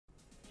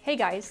Hey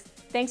guys,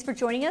 thanks for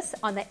joining us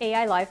on the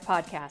AI Live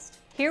podcast.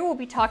 Here we'll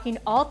be talking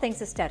all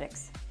things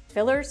aesthetics,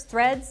 fillers,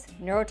 threads,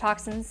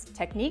 neurotoxins,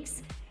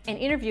 techniques, and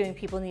interviewing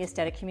people in the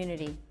aesthetic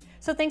community.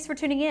 So thanks for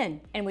tuning in,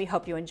 and we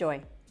hope you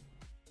enjoy.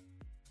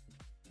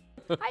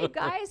 Hi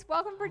guys,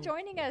 welcome for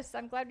joining us.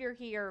 I'm glad you're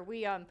here.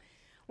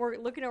 We're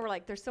looking over,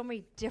 like, there's so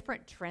many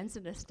different trends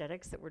in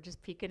aesthetics that we're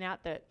just peeking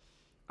at that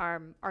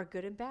are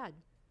good and bad.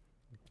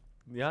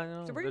 Yeah,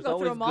 no, So we're gonna there's go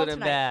through always them all good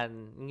and tonight. bad.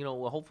 And,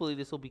 well, hopefully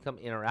this will become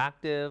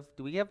interactive.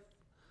 Do we have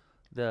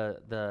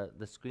the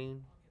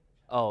screen?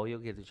 Oh, you'll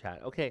get the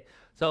chat. Okay,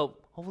 so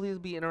hopefully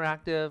it'll be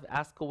interactive.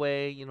 Ask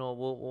away.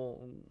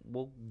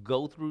 We'll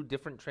go through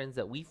different trends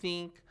that we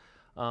think,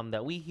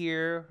 that we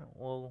hear.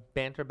 We'll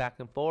banter back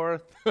and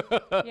forth.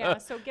 Yeah,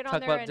 so get on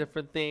Talk there about and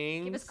different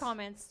things. give us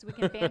comments so we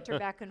can banter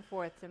back and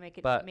forth to make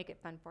it But-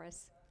 fun for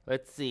us.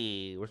 Let's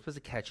see. We're supposed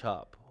to catch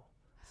up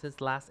since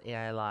last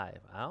AI Live.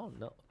 I don't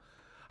know.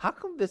 How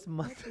come this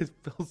month has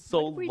felt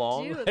so did we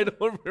long? do? I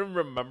don't even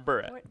remember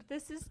it.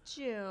 This is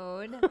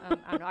June. I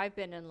don't know. I've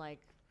been in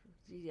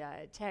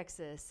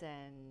Texas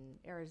and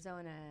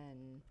Arizona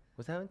and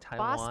Was that in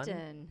Taiwan?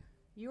 Boston.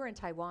 You were in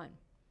Taiwan.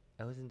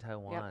 I was in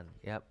Taiwan.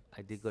 Yep,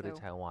 I did go to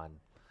So- Taiwan.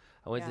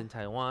 I was Yeah. in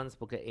Taiwan,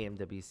 spoke at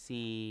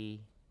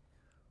AMWC,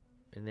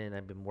 and then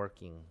I've been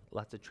working.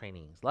 Lots of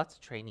trainings.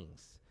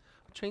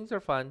 Trainings are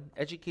fun.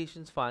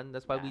 Education's fun.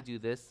 That's why we Yeah. do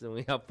this, and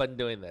we have fun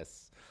doing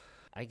this.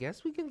 I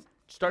guess we can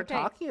start Okay.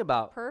 talking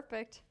about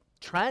Perfect.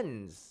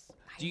 trends.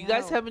 I Do you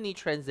guys know. have any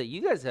trends that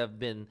you guys have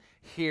been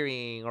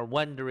hearing or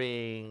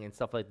wondering and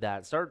stuff like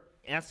that? Start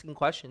asking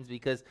questions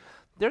because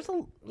there's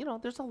a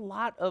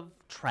lot of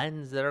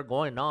trends that are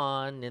going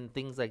on and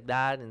things like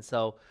that. And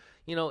so,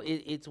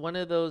 it's one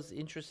of those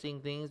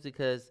interesting things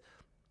because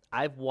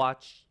I've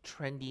watched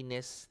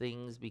trendiness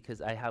things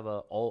because I have a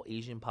all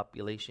Asian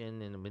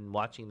population and I've been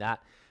watching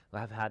that.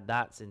 I've had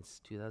that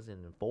since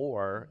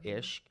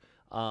 2004-ish.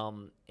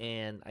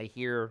 And I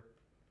hear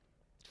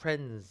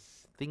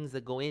trends, things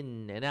that go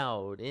in and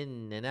out.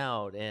 And,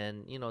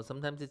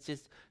 sometimes it's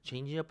just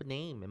changing up a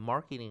name and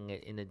marketing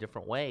it in a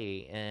different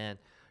way and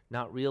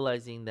not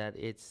realizing that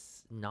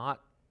it's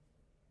not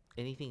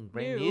anything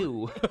brand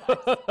new.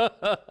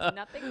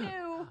 Nothing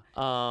new.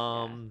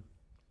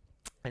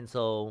 And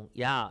so,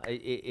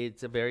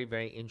 it's a very,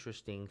 very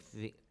interesting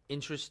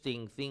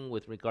thing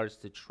with regards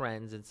to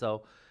trends. And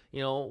so,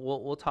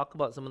 we'll talk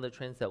about some of the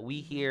trends that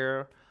we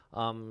hear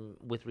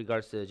with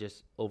regards to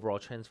just overall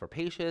trends for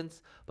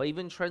patients, but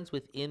even trends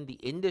within the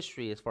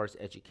industry as far as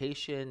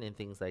education and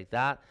things like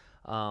that.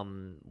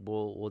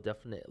 We'll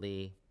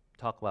definitely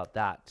talk about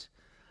that.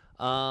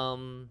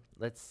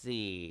 Let's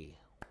see.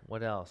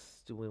 What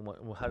else do we want?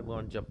 How do we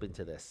want to jump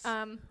into this?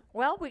 I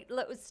want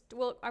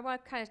to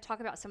kind of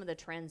talk about some of the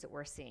trends that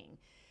we're seeing.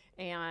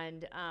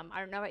 And I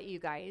don't know about you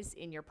guys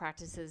in your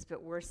practices,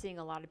 but we're seeing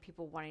a lot of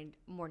people wanting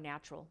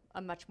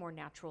a much more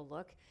natural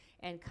look,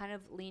 and kind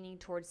of leaning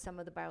towards some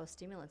of the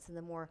biostimulants and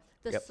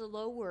the Yep.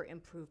 slower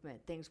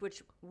improvement things,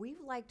 which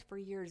we've liked for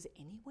years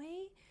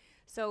anyway.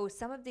 So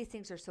some of these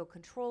things are so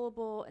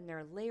controllable and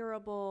they're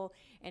layerable,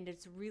 and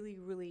it's really,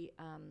 really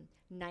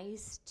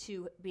nice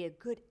to be a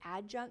good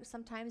adjunct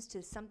sometimes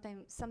to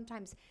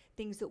sometimes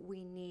things that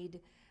we need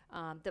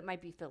that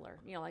might be filler.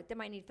 Like they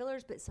might need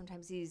fillers, but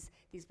sometimes these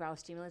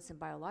biostimulants and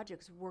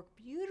biologics work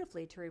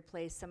beautifully to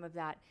replace some of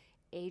that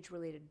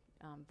age-related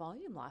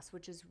volume loss,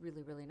 which is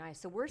really, really nice.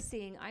 So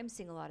I'm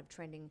seeing a lot of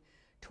trending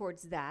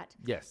towards that.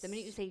 Yes. The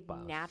minute you say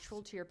Bios.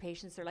 natural to your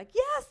patients, they're like,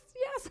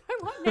 yes, I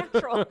want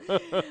natural.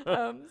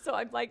 So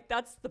I'm like,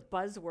 that's the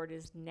buzzword,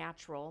 is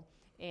natural.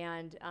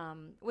 And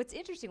what's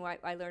interesting, what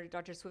I learned at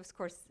Dr. Swift's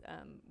course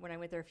when I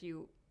went there a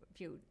few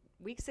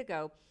weeks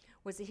ago,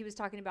 was that he was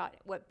talking about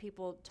what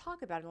people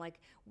talk about and like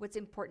what's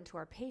important to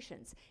our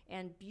patients.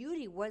 And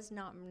beauty was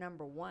not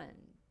number one.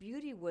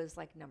 Beauty was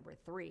like number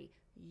 3.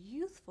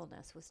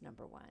 Youthfulness was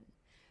number 1.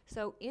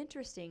 So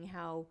interesting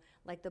how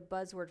like the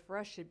buzzword for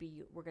us should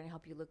be, we're going to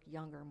help you look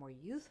younger and more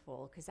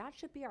youthful, because that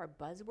should be our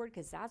buzzword,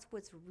 because that's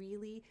what's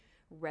really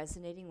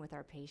resonating with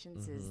our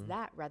patients is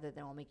that, rather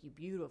than I'll make you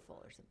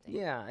beautiful or something.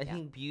 Yeah, I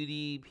think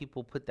beauty,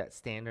 people put that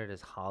standard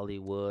as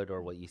Hollywood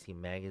or what you see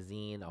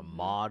magazine, a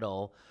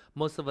model.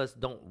 Most of us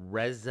don't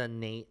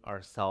resonate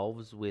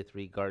ourselves with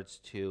regards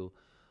to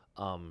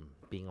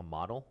being a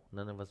model.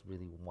 None of us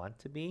really want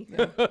to be.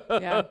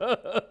 Yeah.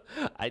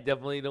 I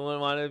definitely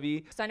don't want to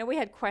be. So I know we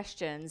had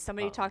questions.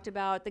 Somebody talked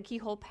about the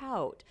keyhole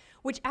pout,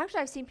 which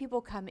actually I've seen people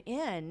come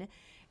in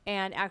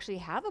and actually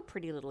have a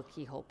pretty little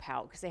keyhole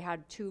pout because they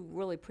had 2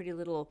 really pretty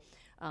little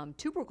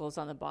tubercles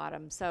on the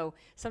bottom. So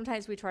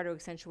sometimes we try to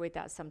accentuate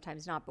that,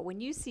 sometimes not. But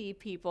when you see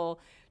people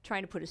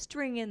trying to put a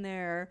string in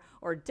there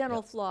or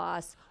dental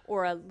floss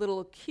or a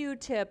little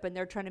Q-tip, and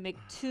they're trying to make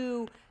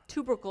 2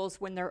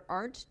 tubercles when there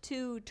aren't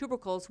 2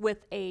 tubercles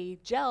with a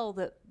gel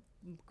that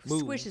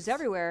swishes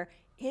everywhere,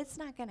 it's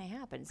not going to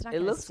happen. It's not It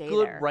going to looks stay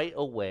good there. right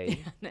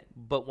away,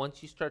 but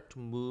once you start to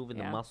move and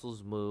the Yeah.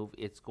 muscles move,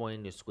 it's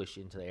going to squish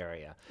into the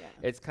area. Yeah.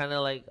 It's kind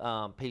of like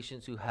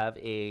patients who have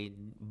a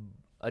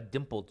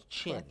dimpled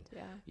chin. Cleft,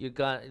 yeah. You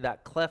got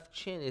that cleft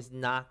chin is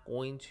not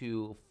going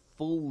to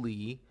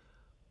fully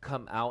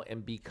come out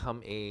and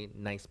become a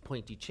nice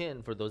pointy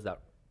chin for those that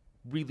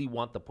really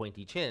want the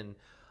pointy chin.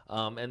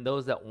 And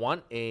those that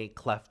want a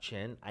cleft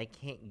chin, I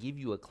can't give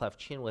you a cleft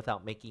chin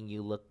without making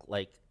you look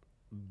like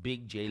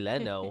Big Jay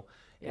Leno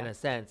in Yeah. a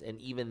sense. And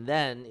even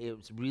then,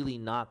 it's really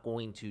not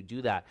going to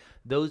do that.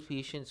 Those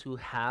patients who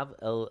have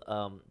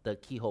the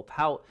keyhole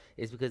pout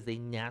is because they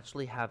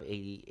naturally have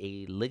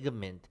a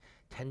ligament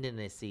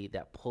tendency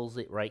that pulls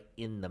it right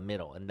in the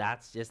middle, and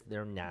that's just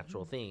their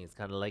natural thing. It's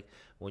kind of like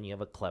when you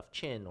have a cleft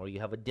chin or you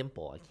have a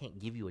dimple. I can't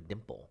give you a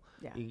dimple.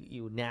 Yeah.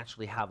 You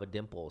naturally have a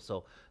dimple.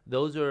 So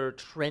those are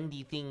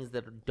trendy things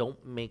that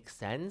don't make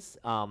sense.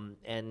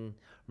 And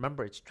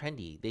remember, it's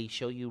trendy. They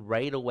show you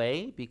right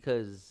away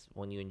because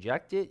when you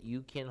inject it,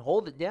 you can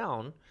hold it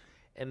down.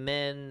 And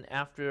then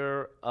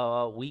after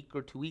a week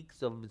or 2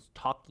 weeks of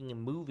talking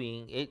and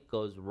moving, it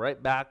goes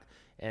right back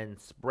and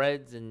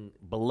spreads and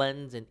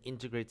blends and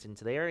integrates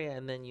into the area.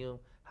 And then you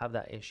have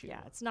that issue.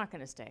 Yeah, it's not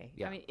going to stay.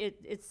 Yeah. I mean,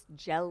 it's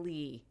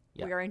jelly.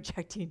 Yeah. We are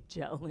injecting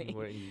jelly.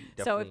 Where you So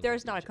definitely if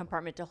there's need not a to-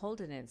 compartment to hold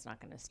it in, it's not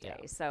going to stay.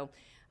 Yeah. So,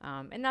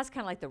 and that's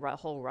kind of like the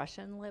whole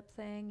Russian lip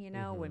thing, you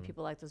know, when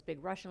people like those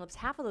big Russian lips.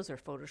 Half of those are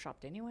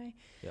photoshopped anyway.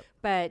 Yep.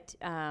 But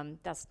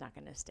that's not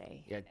going to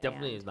stay. Yeah, it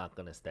definitely And- is not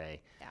going to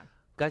stay. Yeah.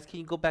 Guys, can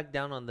you go back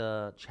down on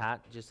the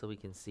chat just so we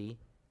can see?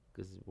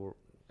 Because we're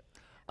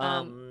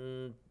a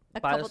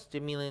couple-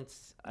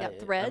 biostimulants. Yeah, I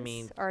threads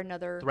mean, are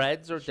another.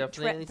 threads are Tre-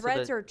 definitely so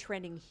threads that- are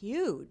trending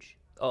huge.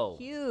 Oh,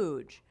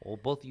 Huge. well,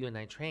 both you and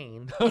I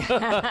trained,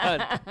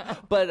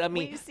 but I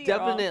mean, We see it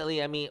all.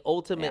 definitely. I mean,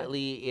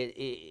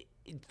 ultimately,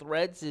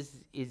 threads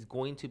is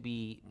going to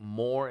be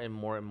more and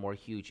more and more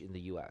huge in the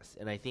U.S.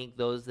 And I think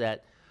those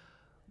that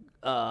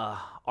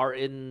are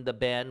in the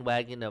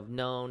bandwagon of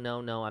no,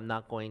 no, no, I'm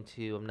not going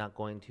to, I'm not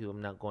going to,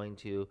 I'm not going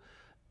to.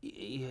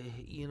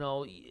 You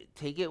know,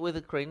 take it with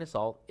a grain of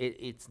salt.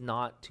 It's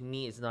not, to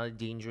me, it's not a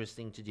dangerous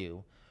thing to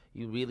do.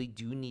 You really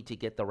do need to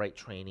get the right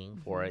training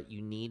for it.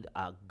 You need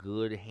a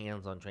good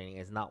hands-on training.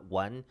 It's not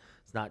one,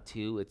 it's not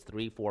two, it's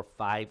 3, 4,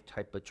 5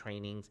 type of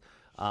trainings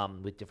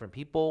with different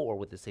people or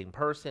with the same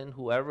person,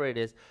 whoever it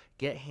is.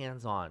 Get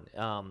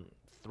hands-on.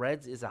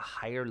 Threads is a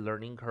higher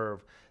learning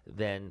curve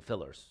than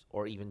fillers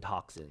or even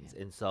toxins,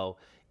 and so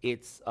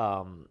it's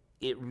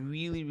it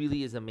really,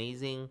 really is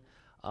amazing.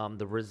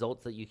 The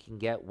results that you can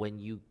get when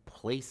you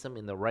place them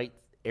in the right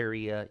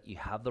area, you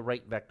have the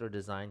right vector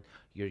design,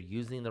 you're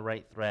using the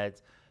right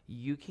threads,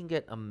 you can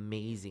get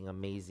amazing,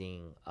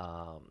 amazing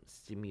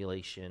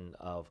stimulation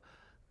of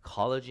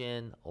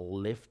collagen,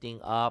 lifting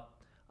up,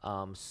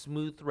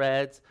 smooth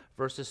threads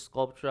versus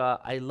Sculptra.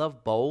 I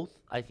love both.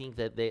 I think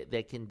that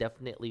they can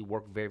definitely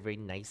work very, very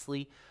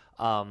nicely.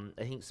 I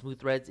think smooth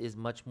threads is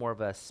much more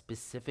of a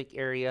specific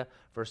area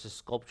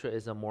versus Sculptra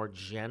is a more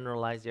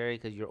generalized area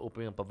because you're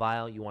opening up a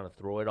vial, you want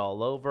to throw it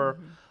all over.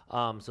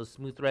 So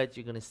smooth threads,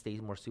 you're going to stay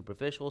more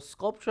superficial.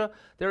 Sculptra,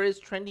 there is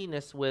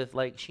trendiness with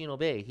like Shino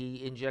Bay.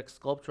 He injects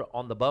Sculptra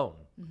on the bone,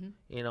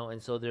 you know,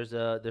 and so there's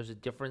a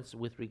difference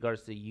with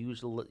regards to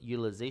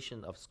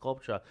utilization of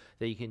Sculptra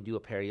that you can do a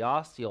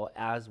periosteal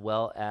as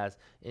well as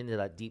into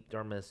that deep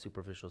dermis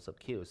superficial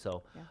subcu.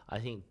 So Yeah. I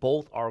think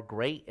both are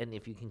great, and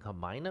if you can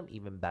combine them,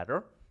 even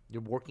better.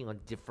 You're working on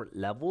different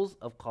levels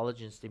of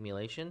collagen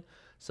stimulation,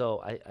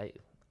 so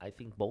I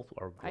think both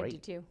are great. I do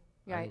too.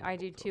 Yeah, think I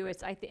do both are too. great.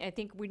 It's I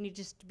think we need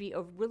just to be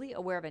really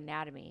aware of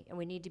anatomy, and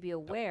we need to be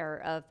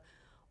aware of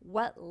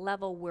what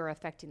level we're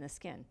affecting the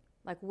skin.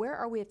 Like, where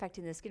are we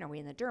affecting the skin? Are we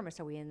in the dermis?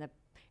 Are we in the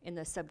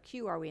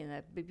subcu? Are we in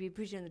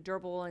the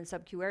durable and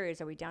subcu areas?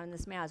 Are we down in the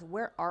SMAS?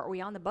 Where are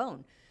we on the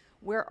bone?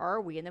 Where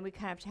are we? And then we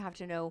kind of have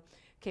to know,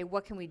 okay,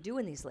 what can we do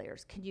in these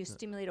layers? Can you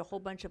stimulate a whole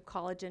bunch of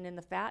collagen in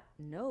the fat?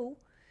 No.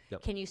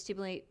 Yep. Can you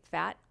stimulate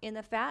fat in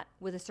the fat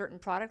with a certain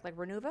product like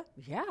Renuva?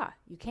 Yeah,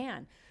 you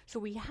can. So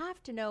we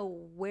have to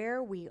know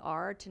where we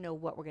are to know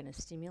what we're going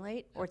to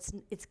stimulate, or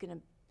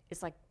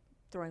it's like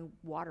throwing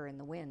water in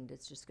the wind.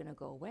 It's just going to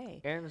go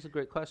away. Aaron, that's a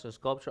great question.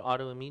 Sculptra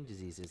autoimmune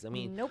diseases. I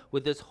mean, Nope.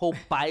 with this whole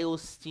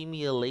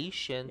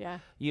biostimulation, Yeah.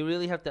 you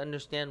really have to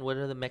understand what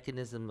are the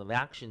mechanism of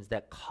actions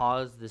that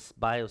cause this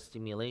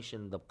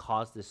biostimulation, that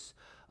cause this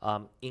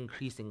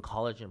increase in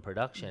collagen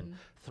production.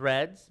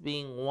 Threads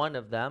being one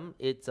of them,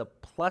 it's a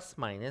plus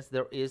minus.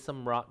 There is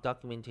some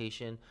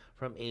documentation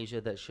from Asia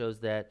that shows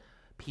that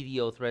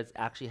PDO threads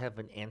actually have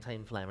an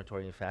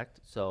anti-inflammatory effect.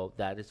 So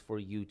that is for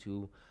you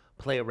to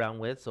play around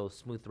with. So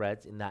smooth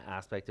threads in that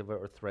aspect of it,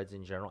 or threads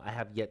in general. I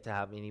have yet to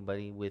have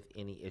anybody with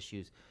any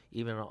issues,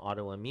 even on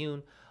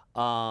autoimmune.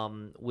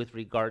 With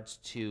regards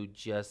to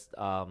just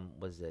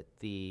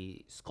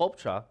the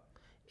Sculptra,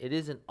 it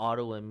is an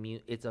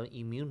autoimmune, it's an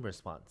immune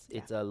response. Yeah.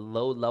 It's a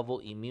low level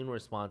immune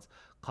response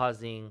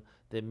causing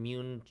the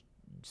immune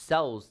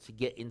cells to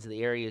get into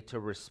the area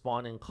to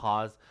respond and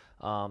cause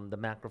the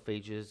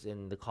macrophages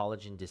and the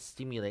collagen to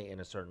stimulate in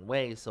a certain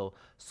way. So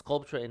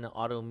Sculptra in an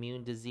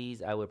autoimmune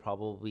disease, I would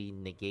probably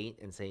negate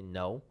and say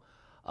no.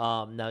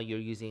 Now you're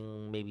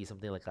using maybe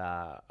something like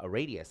a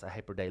radius, a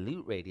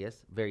hyperdilute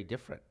radius, very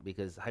different,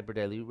 because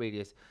hyperdilute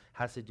radius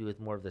has to do with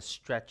more of the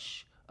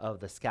stretch of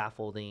the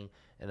scaffolding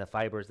and the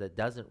fibers that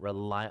doesn't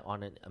rely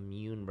on an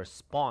immune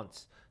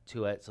response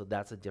to it. So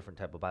that's a different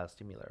type of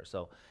biostimulator.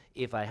 So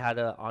if I had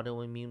an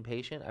autoimmune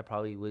patient, I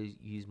probably would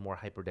use more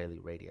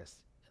hyperdilate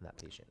radius in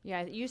that patient.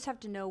 Yeah, you just have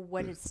to know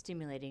what it's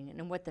stimulating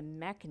and what the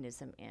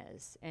mechanism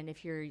is. And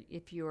if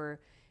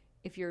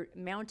you're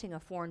mounting a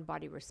foreign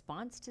body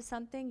response to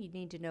something, you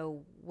need to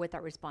know what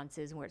that response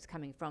is and where it's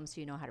coming from, so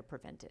you know how to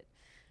prevent it.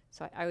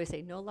 So I always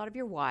say, know a lot of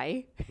your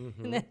why,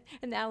 and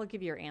that'll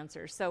give you your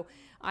answer. So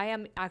I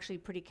am actually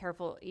pretty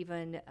careful,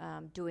 even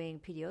doing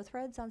PDO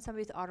threads on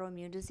somebody with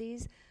autoimmune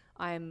disease.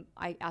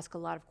 I ask a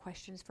lot of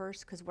questions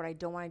first, because what I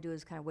don't want to do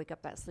is kind of wake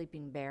up that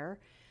sleeping bear.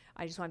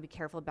 I just want to be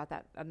careful about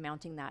that,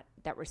 mounting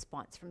that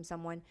response from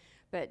someone.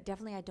 But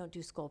definitely I don't do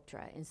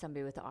Sculptra in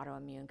somebody with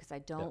autoimmune, because I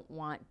don't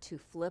want to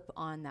flip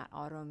on that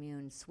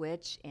autoimmune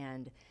switch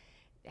and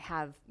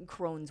have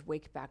Crohn's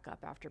wake back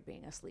up after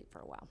being asleep for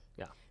a while.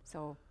 Yeah.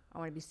 So I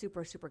want to be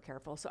super, super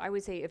careful. So I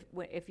would say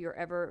if you're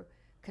ever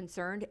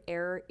concerned,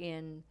 err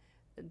in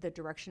the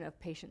direction of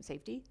patient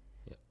safety,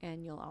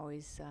 and you'll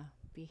always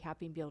be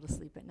happy and be able to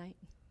sleep at night.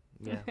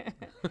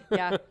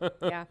 Yeah.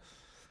 Yeah.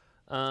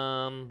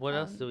 What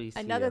else do we see?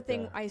 Another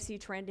thing I see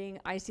trending,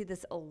 I see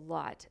this a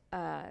lot,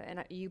 and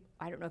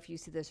I don't know if you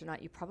see this or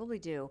not. You probably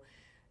do.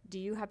 Do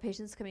you have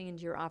patients coming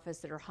into your office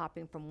that are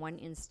hopping from one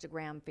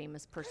Instagram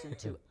famous person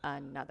to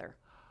another?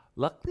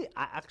 Luckily,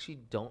 I actually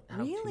don't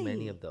have too many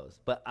Really? of those.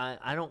 But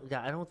I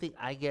don't think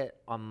I get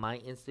on my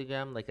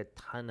Instagram like a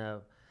ton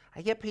of.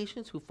 I get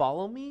patients who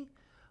follow me,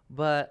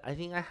 but I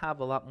think I have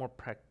a lot more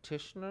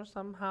practitioners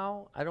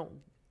somehow.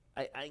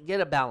 I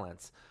get a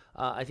balance.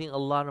 I think a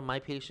lot of my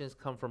patients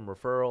come from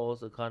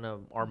referrals, that kind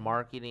of our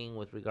marketing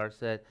with regards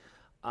to that.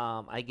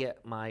 I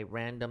get my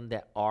random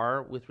that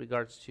are with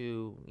regards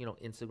to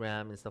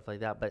Instagram and stuff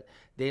like that, but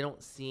they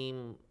don't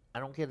seem. I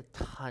don't get a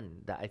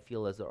ton that I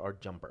feel as there are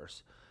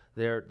jumpers.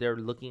 They're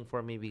looking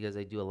for me because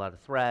I do a lot of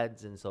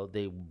threads, and so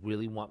they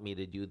really want me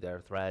to do their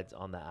threads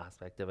on the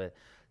aspect of it.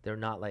 They're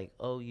not like,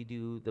 oh, you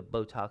do the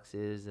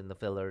Botoxes and the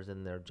fillers,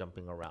 and they're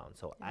jumping around.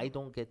 So I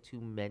don't get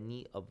too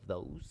many of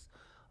those,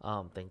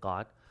 thank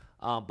God.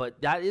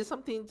 But that is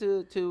something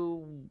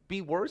to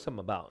be worrisome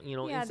about.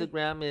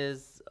 Instagram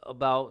is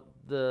about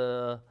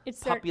the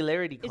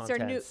popularity It's contest.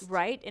 their new,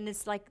 right? And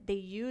it's like they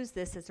use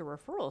this as a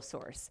referral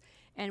source.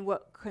 And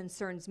what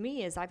concerns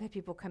me is I've had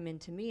people come in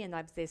to me and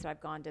they said, I've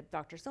gone to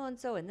Dr.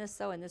 So-and-so and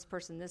this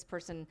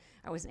person,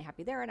 I wasn't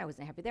happy there and I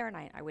wasn't happy there and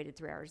I waited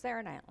 3 hours there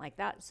and I didn't like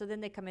that. So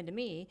then they come into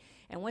me,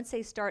 and once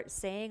they start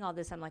saying all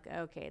this, I'm like,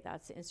 okay,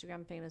 that's an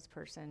Instagram famous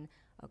person.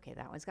 Okay,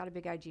 that one's got a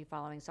big IG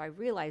following. So I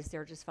realize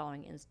they're just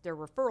following, their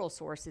referral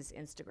source is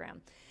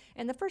Instagram.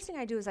 And the first thing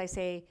I do is I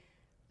say,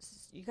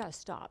 you got to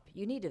stop.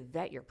 You need to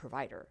vet your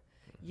provider.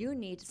 You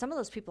need, some of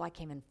those people I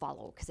can't even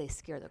follow because they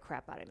scare the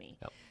crap out of me.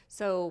 Yep.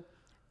 So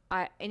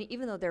and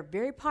even though they're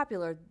very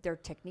popular, their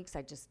techniques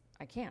I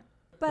can't.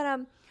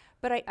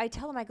 But I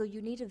tell them, I go,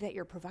 you need to vet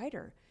your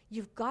provider.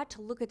 You've got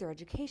to look at their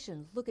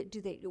education. Look at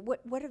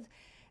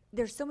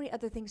there's so many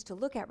other things to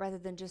look at rather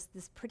than just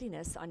this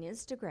prettiness on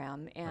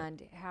Instagram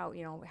and how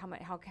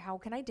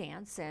can I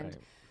dance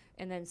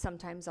and then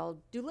sometimes I'll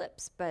do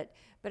lips. But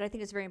I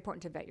think it's very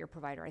important to vet your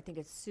provider. I think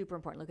it's super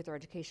important. Look at their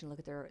education, look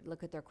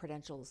at their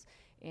credentials.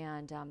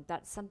 And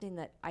that's something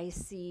that I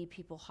see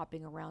people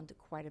hopping around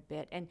quite a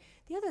bit. And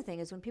the other thing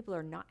is when people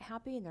are not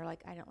happy and they're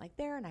like, I don't like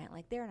there and I don't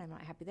like there and I'm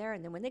not happy there.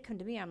 And then when they come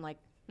to me, I'm like,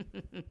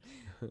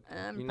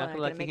 I'm not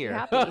going to make you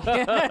happy.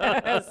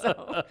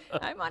 So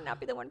I might not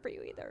be the one for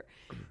you either.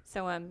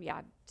 So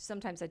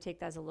sometimes I take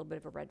that as a little bit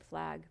of a red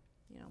flag,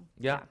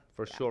 Yeah,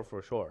 for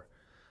sure.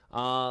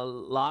 A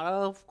lot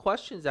of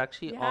questions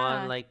actually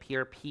on like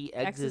PRP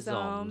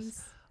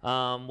exosomes.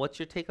 What's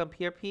your take on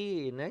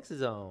PRP and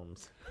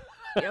exosomes?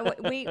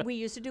 We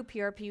used to do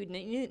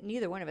PRP.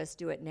 Neither one of us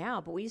do it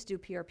now, but we used to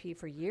do PRP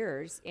for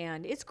years,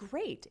 and it's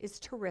great. It's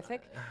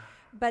terrific.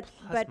 But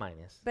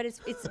Minus. But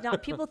it's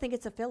not. People think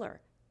it's a filler.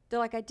 They're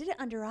like, I did it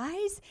under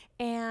eyes,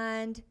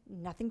 and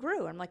nothing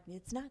grew. I'm like,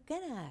 it's not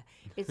gonna.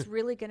 It's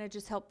really gonna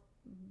just help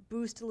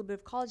boost a little bit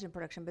of collagen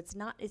production, but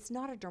it's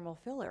not a dermal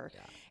filler.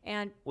 Yeah.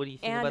 And what do you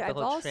think about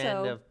the whole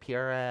trend of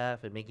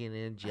PRF and making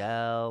it in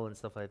gel and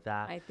stuff like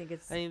that? I think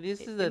it's. I mean, this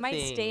is the thing. It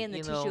might stay in the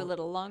tissue a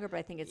little longer, but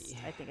I think it's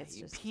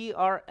just.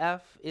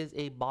 PRF is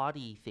a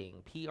body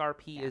thing.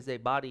 PRP is a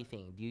body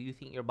thing. Do you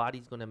think your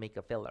body's going to make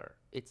a filler?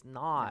 It's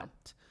not.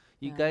 No.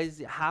 You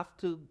guys have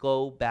to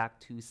go back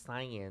to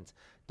science.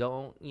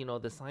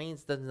 The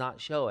science does not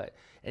show it.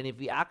 And if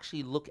we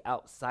actually look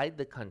outside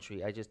the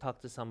country, I just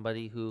talked to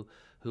somebody who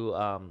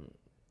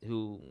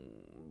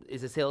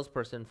is a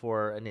salesperson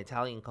for an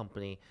Italian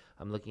company.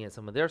 I'm looking at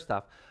some of their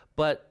stuff.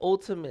 But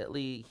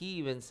ultimately, he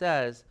even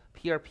says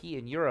PRP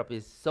in Europe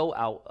is so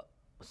out.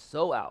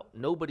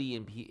 Nobody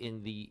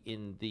in the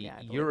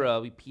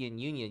European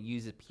Union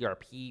uses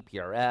PRP,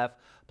 PRF,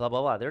 blah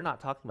blah blah. They're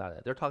not talking about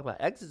it. They're talking about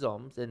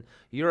exosomes, and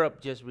Europe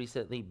just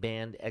recently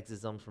banned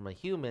exosomes from a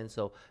human,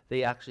 so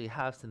they actually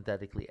have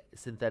synthetic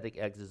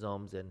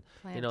exosomes, and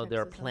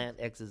they're plant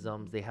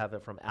exosomes. They have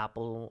it from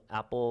apple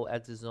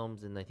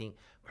exosomes, and I think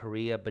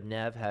Korea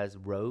Benev has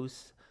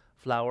rose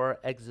flower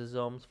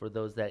exosomes for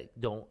those that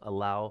don't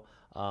allow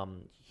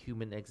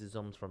human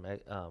exosomes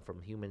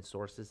from human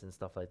sources and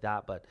stuff like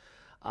that. But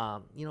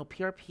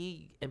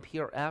PRP and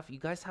PRF, you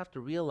guys have to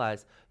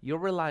realize you're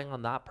relying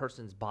on that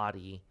person's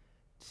body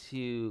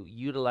to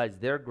utilize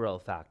their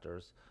growth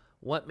factors.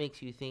 What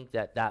makes you think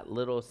that that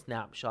little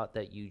snapshot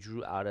that you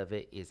drew out of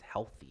it is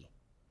healthy?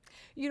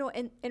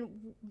 And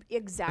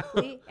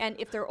exactly. And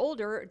if they're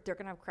older, they're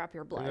going to have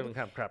crappier blood. They're gonna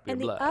have crappier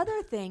And the blood.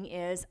 other thing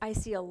is, I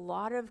see a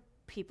lot of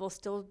people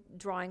still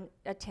drawing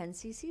a 10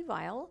 cc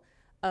vial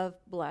of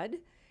blood,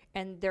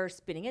 and they're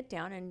spinning it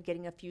down and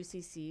getting a few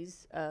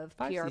cc's of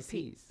 5 PRP.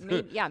 cc's.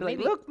 Maybe, yeah, Like,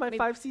 maybe. look, my maybe.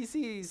 5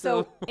 cc's.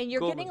 So, and you're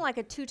go getting with- like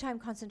a 2-time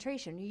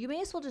concentration. You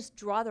may as well just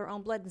draw their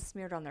own blood and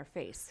smear it on their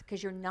face,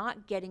 because you're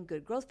not getting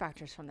good growth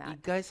factors from You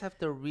that. guys have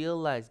to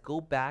realize,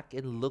 go back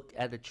and look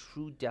at a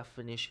true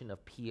definition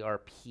of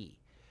PRP.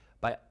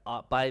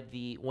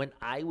 When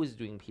I was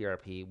doing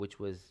PRP, which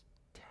was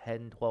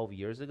 10, 12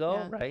 years ago,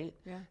 Yeah. right?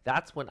 Yeah.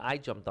 That's when I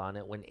jumped on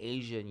it, when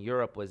Asia and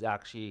Europe was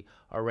actually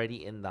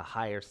already in the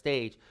higher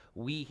stage.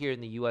 We here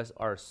in the US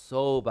are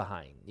so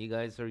behind. You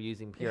guys are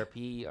using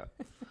PRP.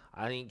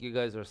 I think you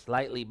guys are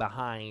slightly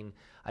behind.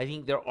 I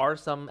think there are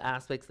some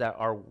aspects that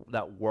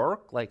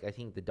work, like I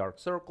think the dark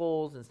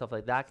circles and stuff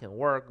like that can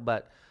work,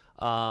 but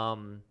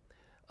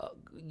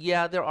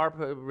yeah, there are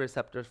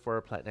receptors for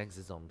plant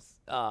exosomes.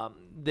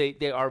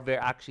 They are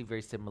actually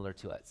very similar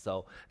to it.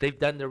 So they've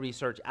done the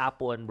research.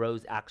 Apple and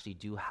Rose actually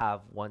do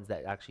have ones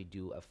that actually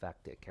do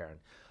affect it, Karen.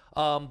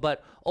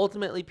 But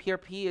ultimately,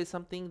 PRP is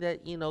something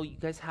that you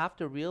guys have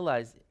to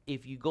realize.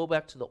 If you go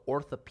back to the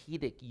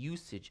orthopedic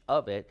usage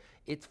of it,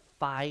 it's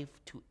 5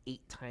 to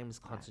 8 times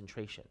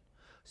concentration.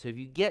 So if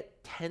you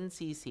get 10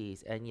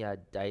 cc's and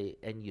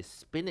you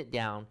spin it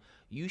down,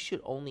 you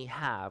should only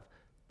have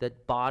the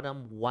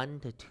bottom 1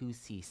 to 2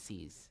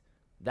 cc's.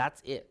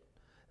 That's it.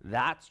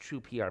 That's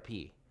true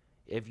PRP.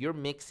 If you're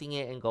mixing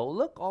it and go,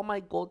 look, all my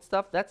gold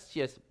stuff, that's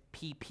just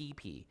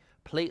PPP,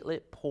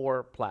 platelet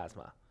poor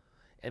plasma.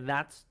 And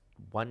that's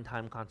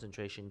 1-time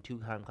concentration,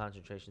 2-time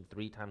concentration,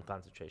 3-time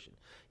concentration.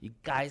 You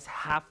guys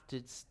have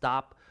to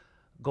stop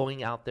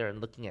going out there and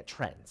looking at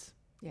trends.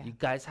 Yeah. You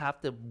guys have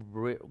to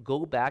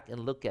go back and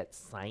look at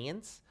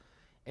science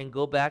and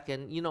go back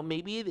and,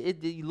 maybe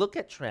you look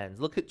at trends.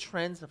 Look at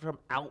trends from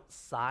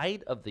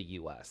outside of the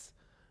U.S.,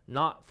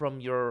 not from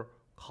your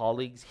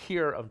colleagues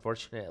here,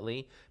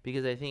 unfortunately,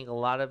 because I think a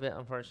lot of it,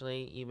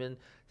 unfortunately, even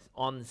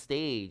on the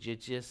stage,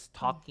 it's just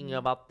talking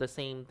about the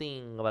same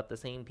thing, about the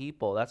same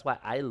people. That's why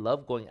I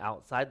love going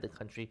outside the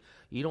country.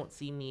 You don't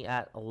see me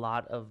at a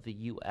lot of the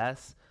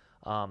U.S.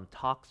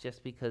 Talks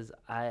just because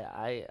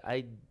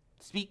I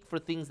speak for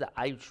things that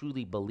I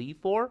truly believe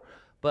for,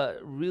 but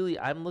really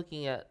I'm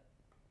looking at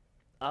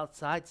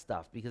outside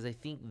stuff because I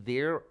think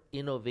their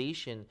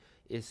innovation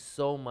is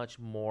so much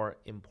more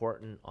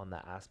important on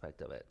that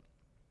aspect of it.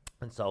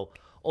 And so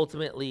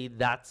ultimately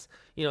that's,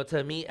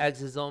 to me,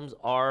 exosomes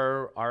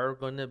are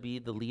going to be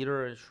the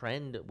leader and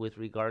trend with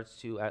regards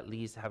to at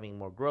least having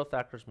more growth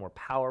factors, more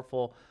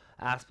powerful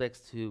aspects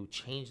to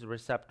change the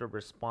receptor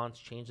response,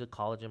 change the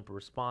collagen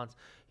response.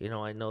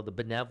 I know the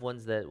Benev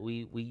ones that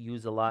we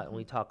use a lot and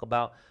we talk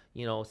about,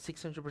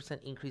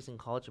 600% increase in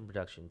collagen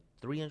production,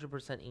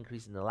 300%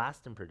 increase in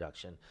elastin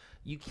production.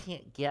 You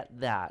can't get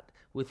that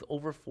with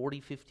over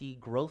 40, 50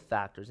 growth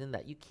factors in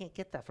that. You can't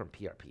get that from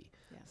PRP.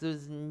 Yeah. So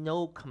there's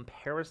no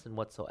comparison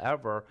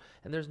whatsoever,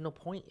 and there's no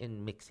point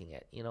in mixing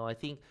it. I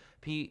think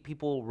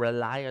people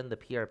rely on the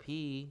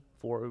PRP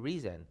for a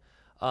reason.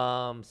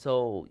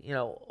 So,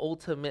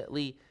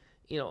 ultimately,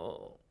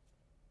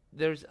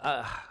 there's,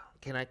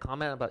 can I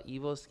comment about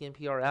EvoSkin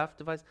PRF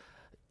device?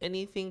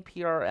 Anything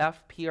PRF,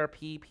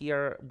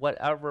 PRP,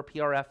 whatever,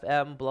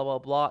 PRFM, blah, blah,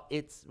 blah,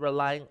 it's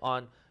relying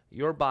on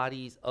your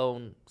body's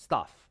own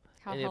stuff.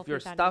 How and if healthy your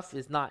that stuff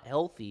is not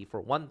healthy, for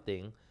one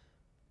thing,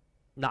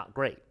 not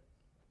great.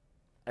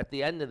 At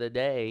the end of the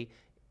day,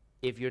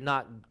 if you're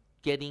not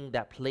getting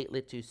that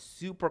platelet to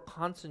super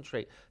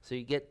concentrate, so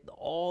you get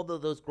all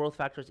of those growth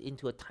factors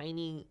into a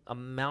tiny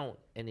amount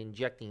and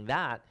injecting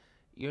that,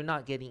 you're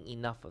not getting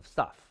enough of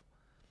stuff.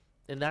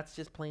 And that's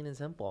just plain and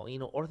simple.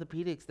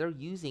 Orthopedics, they're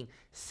using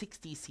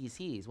 60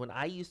 cc's. When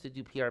I used to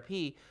do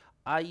PRP,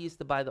 I used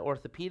to buy the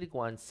orthopedic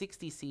one,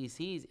 60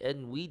 cc's,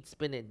 and we'd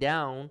spin it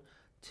down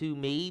to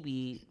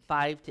maybe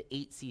 5 to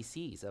 8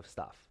 cc's of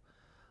stuff.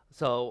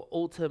 So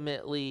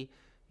ultimately,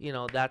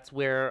 that's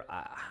where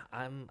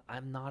I'm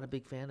not a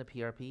big fan of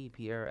PRP,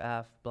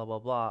 PRF, blah, blah,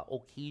 blah.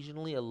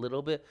 Occasionally, a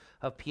little bit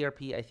of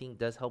PRP, I think,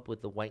 does help with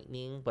the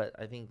whitening, but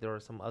I think there are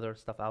some other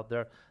stuff out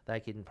there that I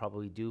can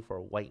probably do for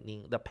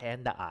whitening. The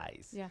panda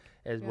eyes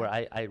is where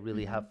I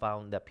really have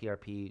found that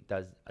PRP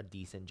does a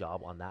decent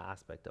job on that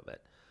aspect of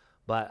it.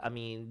 But, I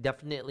mean,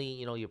 definitely,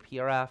 your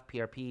PRF,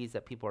 PRPs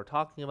that people are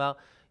talking about,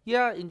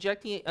 yeah,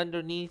 injecting it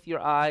underneath your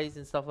eyes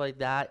and stuff like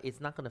that,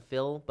 it's not going to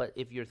fill, but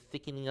if you're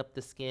thickening up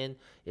the skin,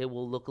 it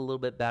will look a little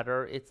bit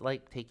better. It's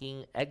like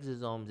taking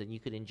exosomes, and you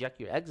could inject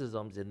your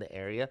exosomes in the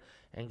area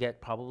and get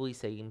probably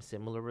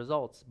similar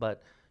results.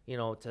 But,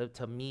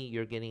 to me,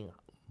 you're getting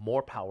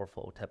more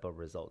powerful type of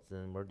results.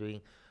 And we're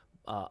doing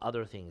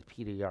other things,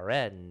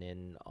 PDRN,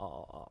 and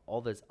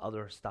all this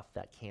other stuff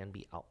that can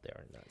be out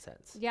there in that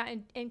sense. Yeah,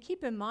 and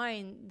keep in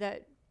mind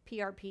that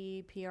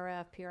PRP,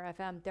 PRF,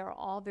 PRFM, they're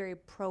all very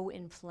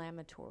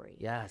pro-inflammatory.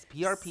 Yes,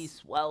 PRP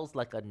swells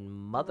like a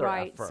mother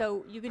Right. effer.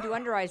 So you can do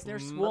under eyes, and they're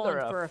Mother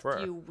swollen for effer.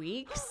 a few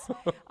weeks,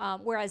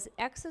 whereas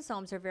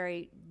exosomes are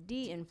very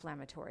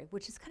de-inflammatory,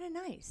 which is kind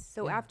of nice.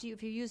 So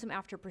if you use them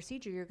after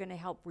procedure, you're going to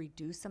help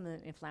reduce some of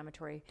the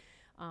inflammatory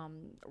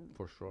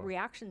For sure.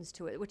 reactions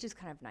to it, which is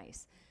kind of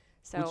nice.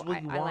 So Which is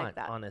what you I like want,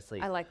 that.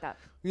 honestly. I like that.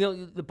 You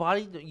know, the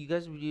body. You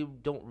guys really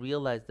don't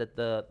realize that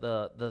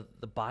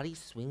the body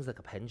swings like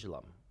a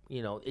pendulum.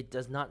 You know, it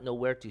does not know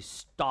where to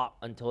stop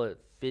until it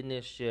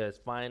finishes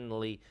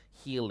finally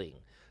healing.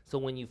 So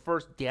when you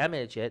first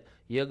damage it,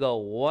 you go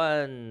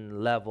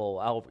one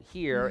level out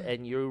here,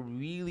 and you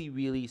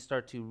really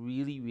start to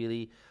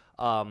really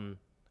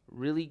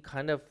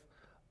kind of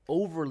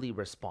overly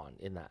respond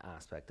in that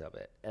aspect of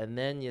it, and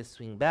then you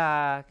swing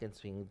back and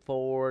swing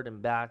forward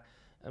and back.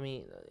 I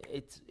mean,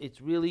 it's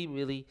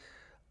really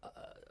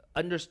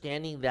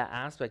understanding that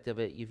aspect of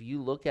it. If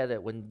you look at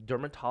it, when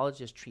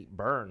dermatologists treat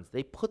burns,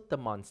 they put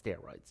them on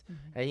steroids.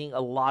 I think a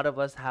lot of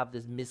us have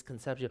this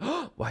misconception: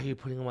 why are you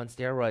putting them on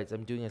steroids?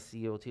 I'm doing a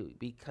CO2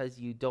 because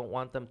you don't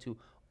want them to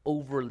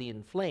overly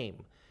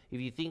inflame. If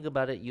you think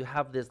about it, you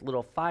have this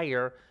little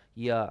fire,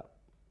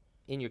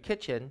 in your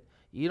kitchen.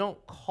 You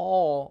don't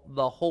call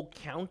the whole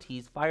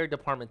county's fire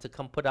department to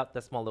come put out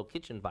that small little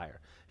kitchen fire.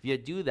 If you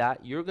do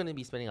that, you're going to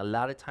be spending a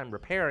lot of time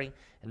repairing,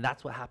 and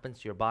that's what happens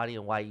to your body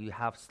and why you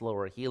have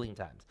slower healing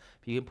times.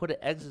 If you can put an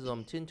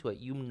exosome into it,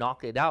 you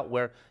knock it out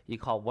where you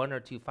call 1 or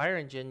 2 fire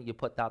engine, you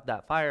put out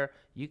that fire,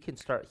 you can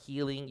start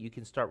healing, you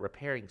can start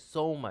repairing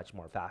so much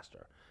more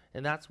faster.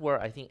 And that's where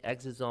I think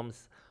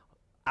exosomes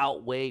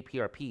outweigh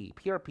PRP.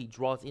 PRP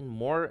draws in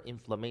more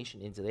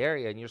inflammation into the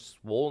area, and you're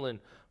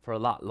swollen for a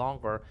lot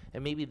longer.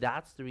 And maybe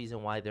that's the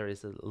reason why there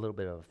is a little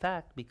bit of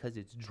effect, because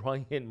it's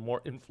drawing in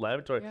more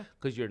inflammatory,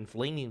 because you're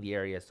inflaming the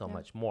area so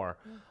much more.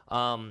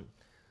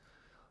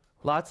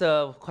 Lots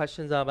of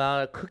questions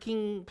about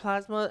cooking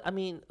plasma. I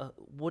mean,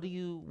 what are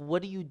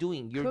you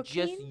doing? You're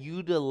just Cooking?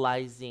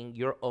 utilizing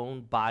your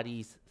own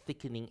body's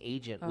thickening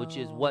agent, which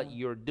is what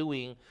you're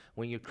doing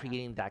when you're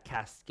creating that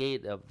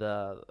cascade of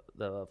the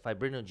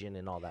fibrinogen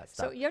and all that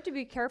stuff. So you have to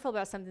be careful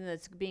about something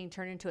that's being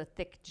turned into a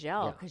thick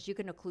gel, because you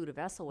can occlude a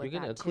vessel with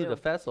You're going to that occlude too. a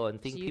vessel and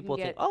think So you can people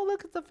think, get- oh,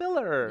 look, it's a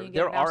filler. You can get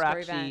There a are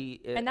vascular actually,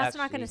 event. And that's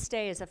not going to actually-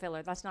 stay as a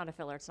filler. That's not a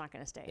filler. It's not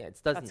going to stay. Yeah, it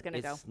doesn't. That's going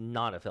to go. It's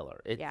not a filler.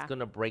 It's Yeah. going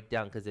to break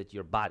down because it's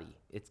your body.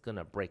 It's going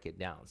to break it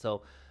down.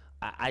 So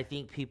I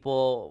think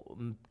people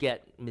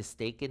get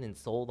mistaken and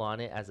sold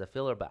on it as a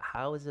filler. But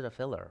how is it a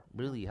filler?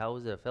 Really, how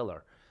is it a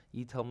filler?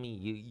 You tell me.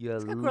 You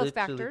It's got growth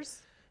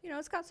factors. You know,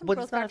 it's got some But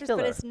growth it's not a factors, but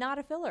filler. it's not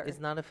a filler. It's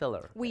not a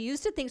filler. We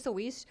used to think so.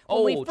 When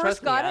Oh, we trust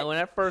first me, got it, when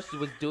I first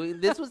was doing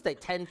this was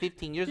like 10,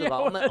 15 years Yeah,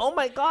 ago. I'm like, it oh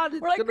my God,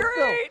 it's we're like, gonna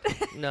great.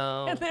 fill.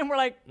 No. and then we're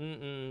like,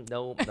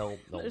 No.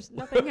 there's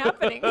nothing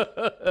happening.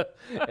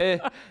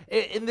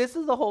 And this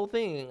is the whole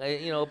thing.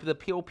 You know, the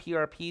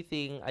PRP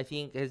thing, I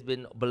think, has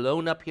been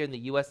blown up here in the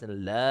U.S.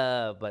 and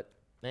loved, but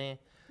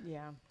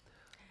Yeah.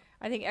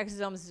 I think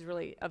exosomes is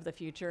really of the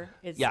future.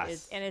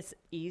 Yes. And it's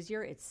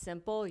easier. It's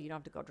simple. You don't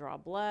have to go draw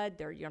blood.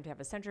 You don't have to have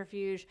a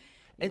centrifuge.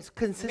 it's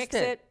consistent. Mix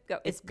it. Go.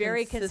 It's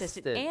very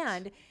consistent.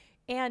 consistent.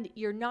 And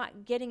you're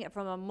not getting it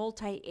from a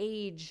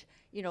multi-age,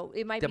 you know,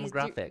 it might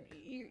Demographic.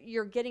 be,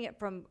 you're getting it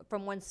from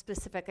one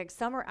specific, like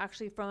some are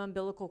actually from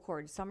umbilical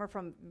cords. Some are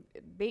from,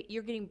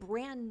 you're getting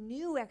brand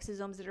new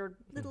exosomes that are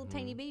little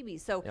tiny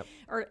babies. So,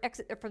 or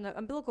from the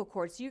umbilical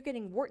cord. So you're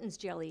getting Wharton's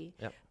jelly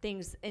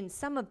things in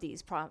some of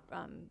these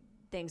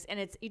things, and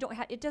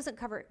it doesn't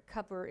cover,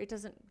 it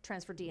doesn't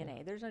transfer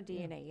DNA. There's no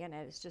DNA in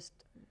it. It's just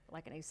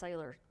like an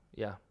acellular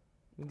Yeah,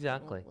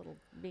 exactly. little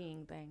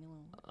being thing.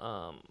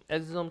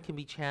 Exosome can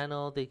be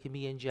channeled, they can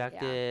be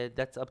injected.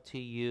 That's up to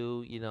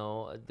you. You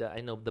know,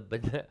 I know the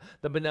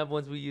Benev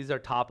ones we use are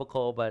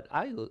topical, but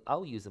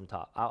I'll use them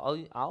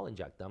I'll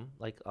inject them.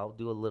 Like I'll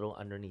do a little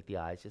underneath the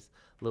eyes, just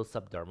a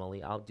little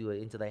subdermally. I'll do it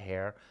into the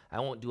hair. I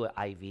won't do it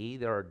IV.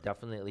 There are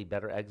definitely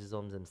better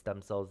exosomes and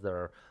stem cells that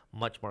are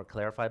much more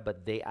clarified,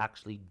 but they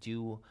actually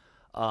do.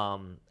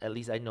 At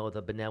least I know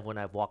the Benev, when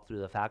I've walked through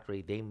the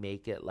factory, they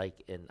make it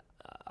like in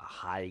a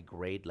high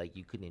grade, like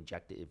you could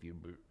inject it if you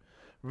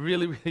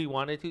really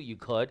wanted to. You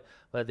could,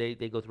 but they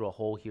go through a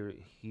whole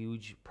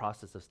huge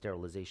process of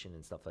sterilization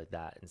and stuff like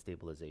that, and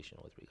stabilization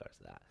with regards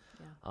to that,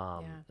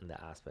 and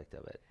the aspect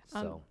of it.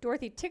 So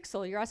Dorothy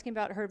Tixel, you're asking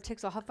about Herb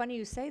Tixel. How funny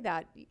you say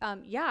that.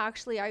 Yeah,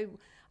 actually,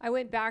 I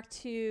went back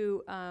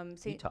to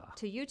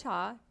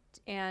Utah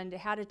and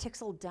had a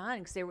Tixel done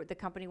because the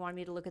company wanted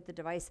me to look at the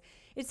device.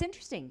 It's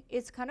interesting.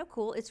 It's kind of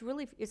cool.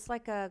 It's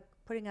like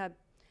putting a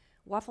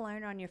waffle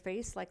iron on your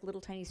face, like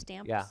little tiny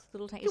stamps. Yeah.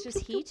 It's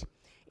just heat.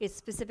 It's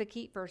specific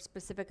heat for a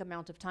specific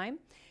amount of time,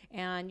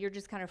 and you're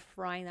just kind of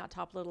frying that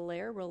top little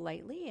layer real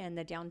lightly. And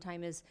the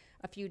downtime is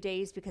a few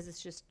days because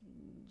it's just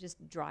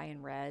dry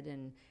and red,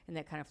 and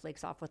that kind of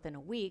flakes off within a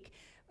week.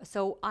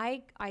 So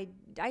I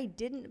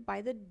didn't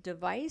buy the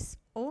device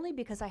only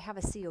because I have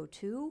a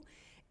CO2.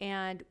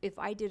 And if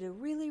I did a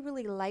really,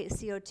 really light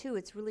CO2,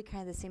 it's really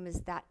kind of the same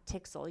as that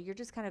Tixel. You're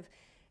just kind of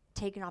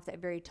taking off that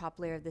very top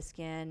layer of the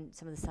skin,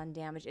 some of the sun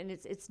damage, and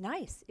it's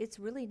nice. It's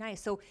really nice.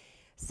 So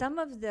some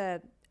of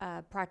the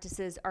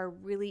practices are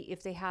really,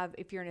 if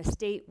you're in a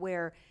state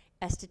where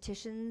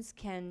estheticians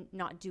can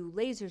not do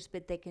lasers,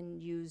 but they can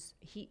use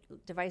heat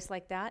device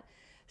like that.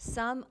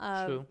 Some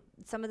of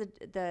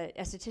the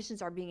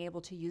estheticians are being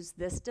able to use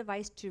this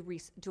device to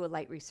do a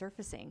light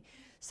resurfacing.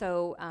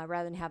 So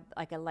rather than have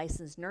like a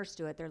licensed nurse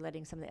do it, they're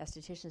letting some of the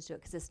estheticians do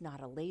it because it's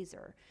not a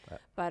laser. Right.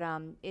 But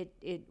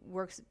it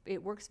works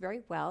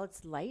very well.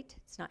 It's light.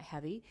 It's not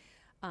heavy.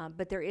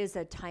 But there is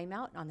a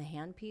timeout on the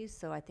handpiece.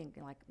 So I think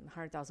like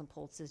 100,000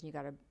 pulses, and you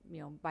got to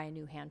buy a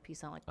new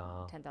handpiece on like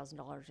 $10,000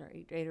 or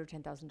 $8,000 or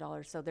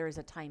 $10,000. So there is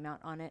a timeout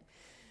on it.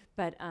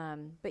 But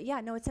yeah,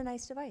 no, it's a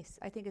nice device.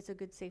 I think it's a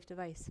good, safe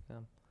device.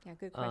 Yeah,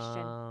 good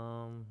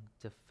question.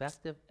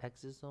 Defective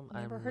exosome.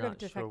 Never I'm heard not of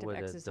defective sure what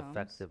exosomes. is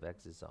defective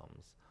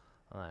exosomes.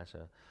 I'm not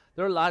sure.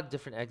 There are a lot of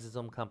different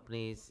exosome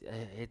companies.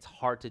 It's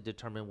hard to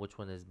determine which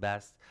one is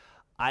best.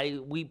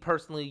 We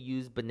personally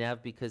use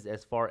Benev because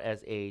as far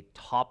as a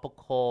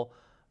topical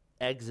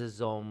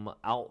exosome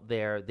out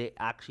there, they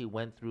actually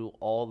went through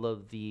all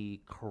of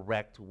the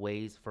correct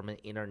ways from an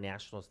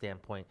international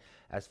standpoint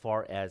as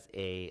far as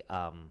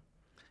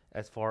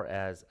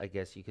I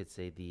guess you could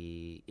say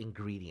the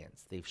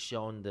ingredients. They've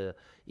shown the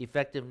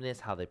effectiveness,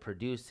 how they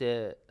produce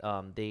it.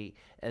 They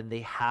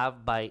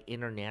have by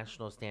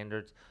international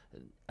standards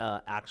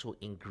actual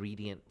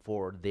ingredient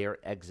for their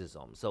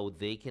exosome, so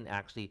they can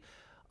actually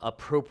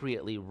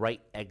appropriately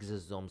write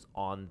exosomes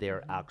on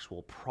their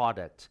actual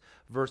product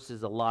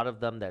versus a lot of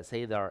them that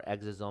say there are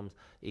exosomes.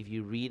 If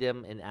you read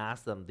them and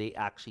ask them, they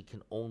actually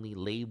can only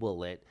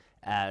label it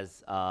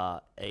as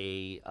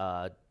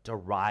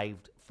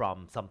derived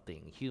from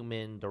something,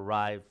 human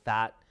derived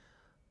fat,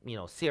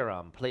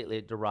 serum,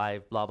 platelet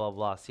derived, blah, blah,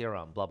 blah,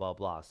 serum, blah, blah,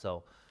 blah.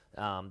 So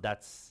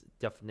that's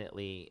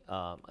definitely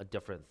a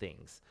different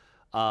things.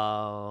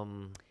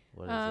 What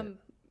is it?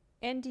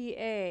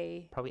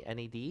 NDA. Probably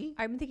NAD.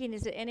 I'm thinking,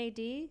 is it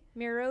NAD?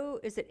 Miro?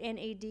 Is it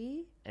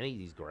NAD?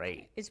 NAD is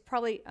great. It's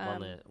probably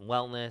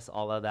wellness,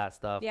 all of that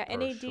stuff. Yeah,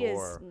 NAD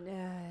is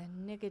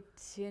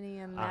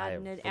nicotinium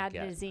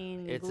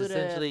adenosine. It's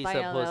essentially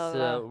supposed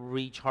to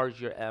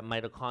recharge your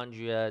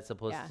mitochondria. It's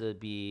supposed to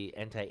be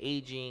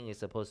anti-aging.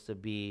 It's supposed to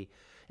be,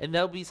 and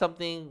that'll be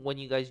something when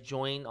you guys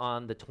join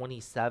on the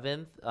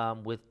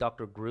 27th with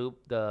Dr. Group,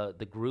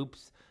 the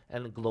groups.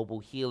 And the Global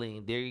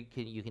Healing, there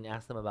you can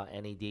ask them about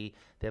NAD. They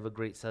have a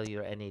great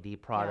cellular NAD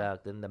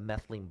product, and the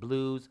methylene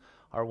blues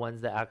are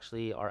ones that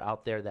actually are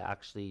out there that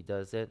actually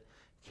does it.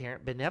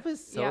 Benev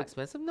is so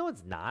expensive. No,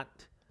 it's not.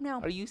 No.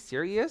 Are you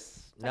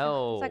serious? It's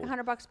no. It's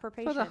like $100 per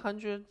patient.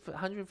 It's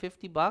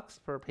 $150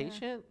 per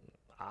patient.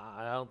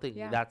 I don't think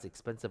that's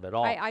expensive at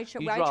all. I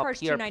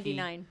charge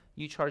 $299.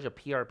 You charge a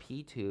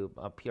PRP tube,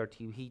 a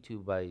PRP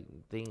tube by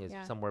thing is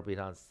somewhere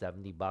between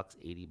 $70,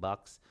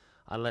 $80.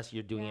 Unless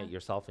you're doing it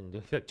yourself and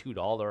doing like $2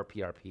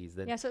 PRPs,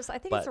 then so I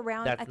think it's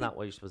around. That's not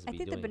what you're supposed to be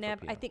doing. I think the Benev.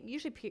 I think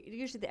usually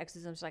the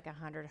exosomes are like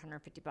 $100,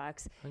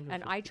 $150,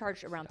 and I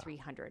charge around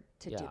 $300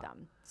 to do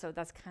them. So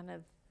that's kind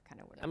of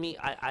what I mean.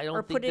 I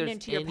don't think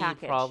there's any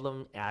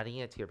problem adding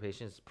it to your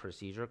patient's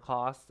procedure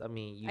costs. I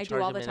mean, you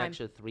charge them an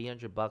extra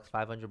 $300,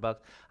 $500.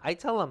 I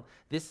tell them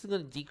this is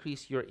going to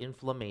decrease your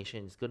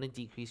inflammation. It's going to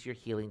decrease your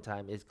healing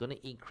time. It's going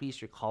to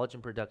increase your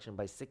collagen production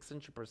by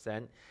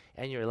 600%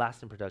 and your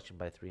elastin production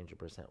by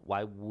 300%.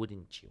 Why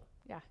wouldn't you?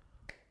 Yeah.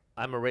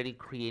 I'm already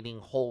creating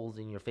holes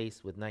in your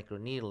face with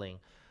microneedling.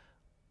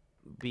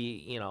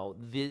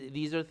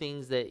 These are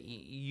things that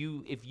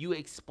if you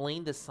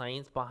explain the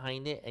science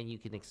behind it, and you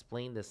can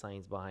explain the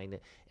science behind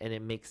it and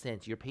it makes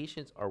sense, your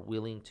patients are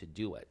willing to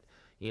do it.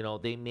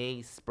 They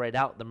may spread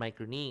out the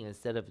microneedling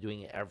instead of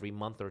doing it every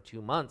month or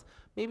 2 months,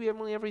 maybe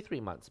only every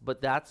 3 months,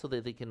 but that's so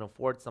that they can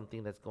afford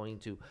something that's going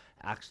to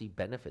actually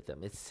benefit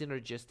them. It's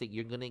synergistic.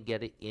 You're going to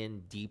get it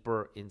in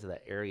deeper into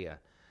that area.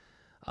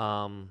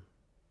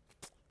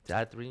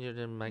 That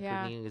 300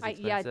 microneedling is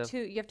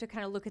expensive. You have to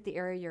kind of look at the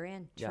area you're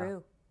in.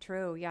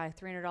 True. Yeah,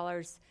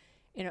 $300.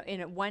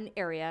 In one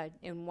area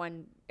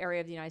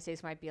of the United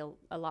States might be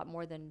a lot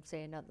more than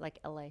say another like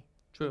LA.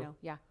 True.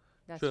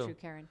 That's true,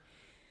 Karen.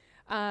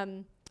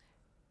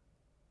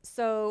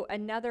 So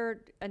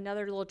another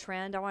little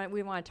trend.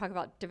 We want to talk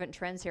about different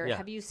trends here.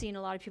 Have you seen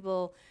a lot of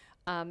people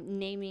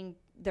naming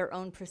their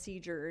own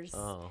procedures,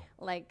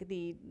 like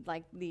the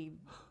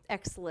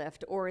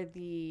X-lift or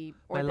the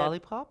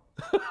lollipop,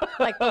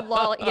 like the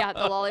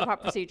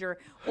lollipop procedure,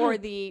 or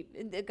we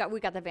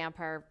got the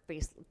vampire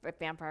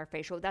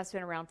facial. That's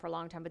been around for a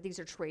long time, but these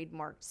are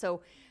trademarked.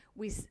 So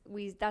we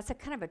that's a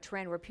kind of a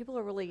trend where people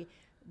are really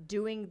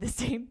doing the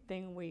same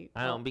thing.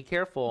 Be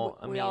careful.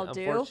 We all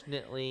do.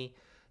 Unfortunately,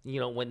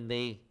 when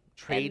they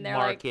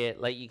trademark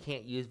it, like you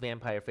can't use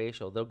vampire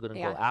facial. They're going to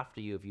go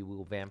after you if you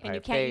will vampire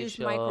facial. And you can't use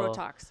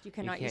microtox. You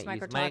cannot use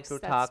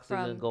microtox. They're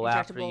going to go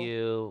after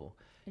you.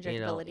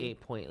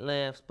 8-point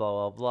lifts,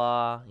 blah,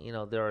 blah,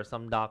 blah. There are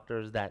some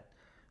doctors that,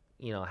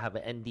 have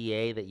an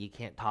NDA that you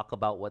can't talk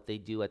about what they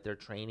do at their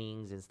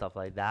trainings and stuff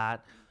like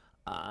that.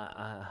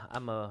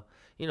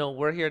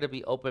 We're here to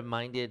be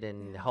open-minded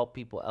and help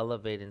people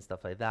elevate and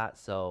stuff like that.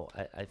 So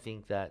I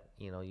think that,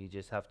 you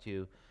just have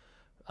to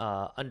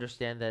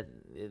understand that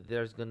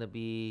there's going to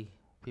be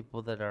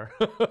people that are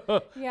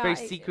Yeah, very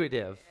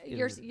secretive.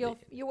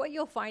 what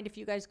you'll find if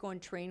you guys go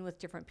and train with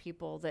different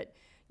people, that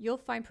you'll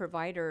find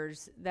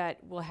providers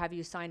that will have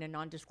you sign a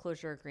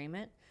non-disclosure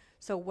agreement.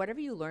 So whatever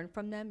you learn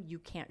from them, you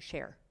can't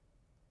share.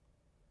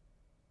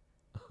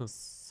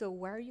 So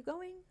where are you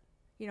going?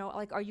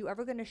 Like, are you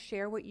ever going to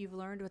share what you've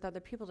learned with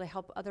other people to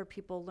help other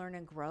people learn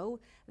and grow?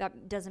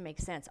 That doesn't make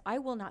sense. I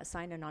will not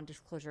sign a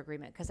non-disclosure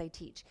agreement because I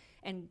teach.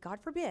 And God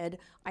forbid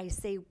I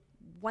say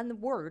one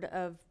word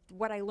of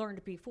what I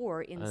learned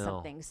before in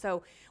something.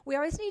 So we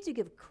always need to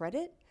give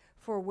credit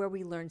for where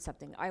we learned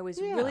something. I always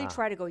really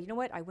try to go, you know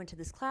what, I went to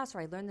this class,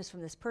 or I learned this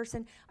from this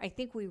person. I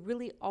think we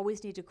really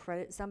always need to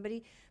credit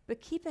somebody.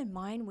 But keep in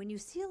mind, when you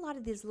see a lot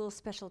of these little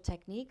special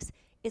techniques,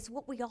 it's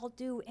what we all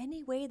do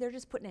anyway. They're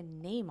just putting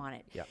a name on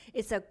it. Yep.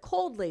 It's a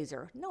cold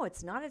laser. No,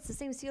 it's not. It's the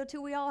same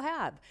CO2 we all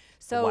have.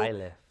 So Y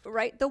lift.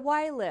 Right, the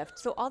Y lift.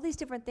 So all these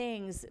different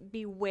things,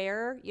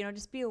 beware,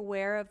 just be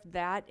aware of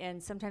that.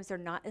 And sometimes they're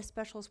not as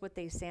special as what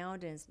they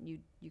sound, and you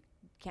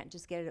can't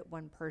just get it at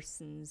one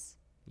person's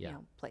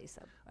place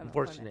of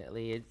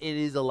Unfortunately, it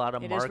is a lot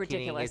of It is marketing.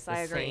 ridiculous. It's the I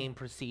agree. same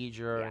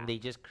procedure, Yeah. and they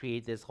just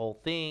create this whole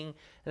thing,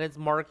 and it's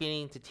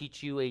marketing to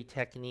teach you a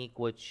technique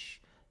which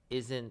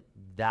isn't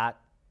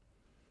that,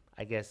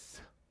 I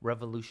guess,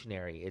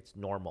 revolutionary. It's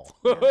normal.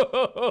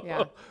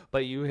 Yeah.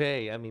 But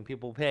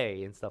people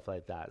pay and stuff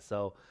like that.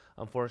 So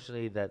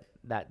unfortunately,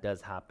 that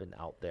does happen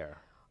out there.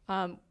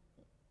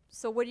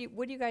 So what do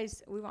you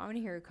guys, I want to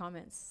hear your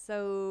comments.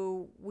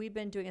 So we've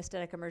been doing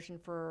aesthetic immersion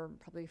for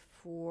probably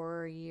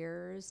 4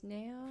 years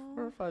now.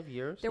 4 or 5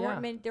 years. There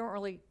weren't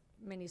really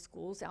many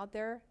schools out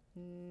there.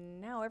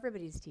 Now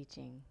everybody's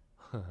teaching.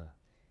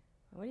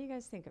 What do you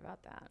guys think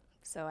about that?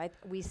 So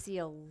we see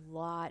a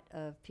lot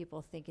of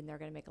people thinking they're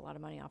going to make a lot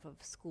of money off of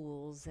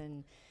schools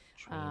and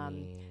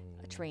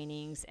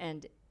trainings,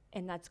 and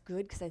that's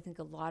good, because I think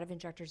a lot of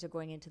injectors are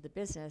going into the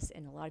business,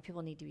 and a lot of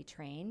people need to be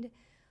trained.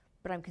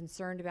 But I'm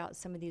concerned about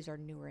some of these are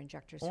newer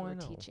injectors who are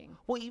teaching.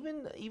 Well,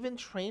 even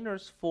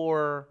trainers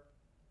for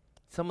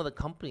some of the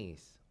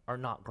companies are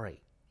not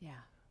great. Yeah.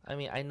 I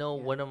mean, I know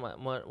one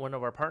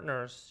of our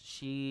partners,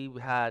 she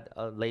had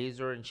a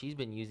laser, and she's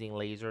been using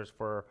lasers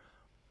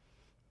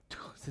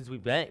since we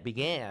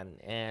began.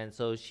 And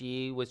so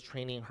she was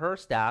training her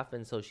staff,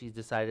 and so she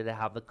decided to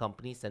have the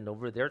company send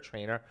over their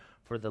trainer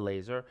for the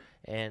laser,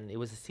 and it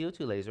was a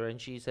CO2 laser.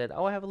 And she said,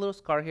 I have a little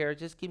scar here,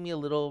 just give me a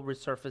little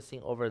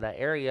resurfacing over that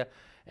area.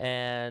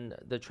 And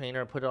the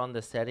trainer put it on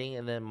the setting,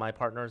 and then my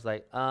partner's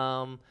like,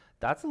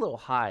 that's a little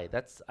high.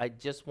 I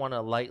just want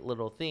a light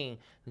little thing.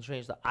 And the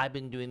trainer's like, I've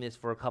been doing this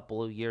for a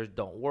couple of years.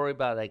 Don't worry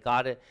about it. I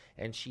got it.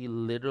 And she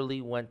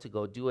literally went to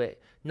go do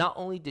it. Not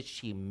only did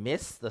she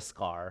miss the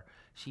scar,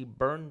 she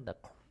burned the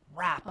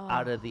crap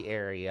out of the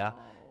area.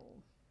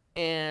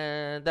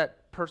 And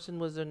that person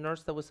was a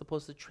nurse that was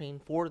supposed to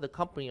train for the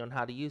company on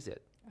how to use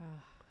it.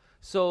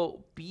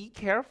 So be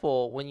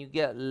careful when you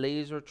get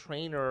laser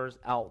trainers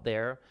out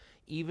there,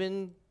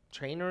 even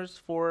trainers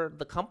for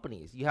the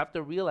companies. You have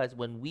to realize,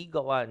 when we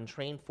go out and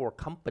train for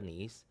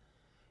companies,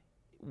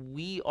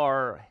 we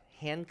are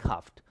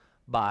handcuffed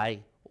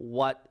by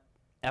what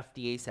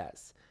FDA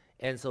says.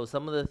 And so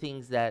some of the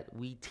things that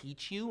we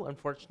teach you,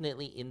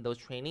 unfortunately, in those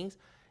trainings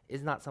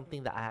is not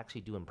something that I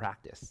actually do in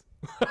practice.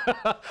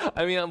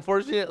 I mean,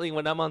 unfortunately,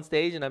 when I'm on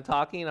stage and I'm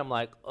talking, I'm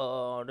like,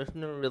 oh, that's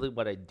not really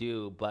what I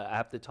do, but I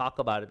have to talk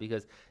about it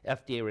because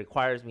FDA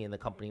requires me and the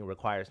company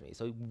requires me.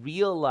 So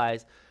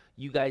realize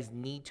you guys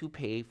need to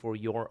pay for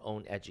your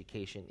own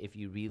education if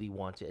you really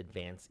want to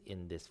advance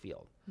in this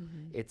field.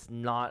 It's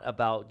not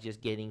about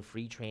just getting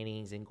free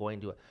trainings and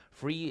going to it.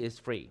 Free is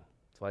free.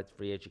 That's why it's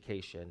free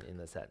education in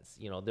the sense.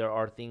 There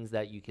are things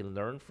that you can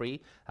learn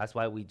free. That's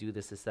why we do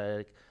this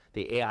aesthetic.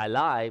 The AI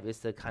Live is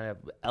to kind of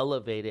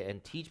elevate it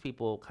and teach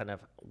people kind of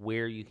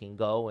where you can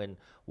go and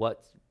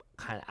what's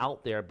kind of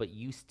out there, but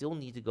you still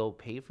need to go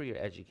pay for your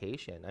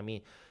education. I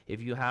mean,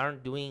 if you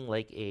aren't doing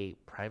like a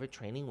private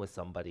training with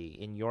somebody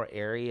in your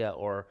area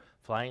or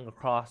flying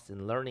across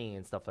and learning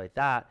and stuff like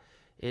that,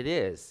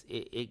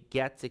 it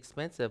gets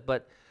expensive.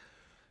 But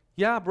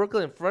yeah,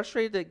 Brooklyn,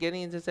 frustrated that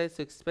getting into it's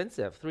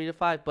expensive, 3 to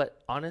 5.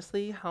 But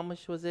honestly, how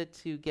much was it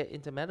to get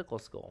into medical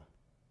school?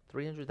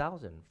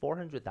 300,000,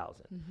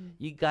 400,000.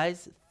 You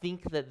guys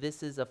think that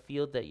this is a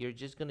field that you're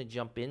just going to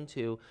jump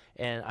into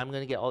and I'm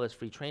going to get all this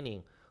free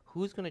training.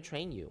 Who's going to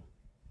train you?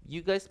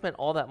 You guys spent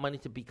all that money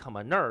to become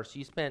a nurse.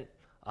 You spent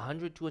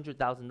 $100,000,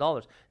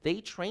 $200,000. They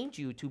trained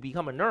you to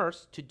become a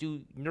nurse to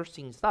do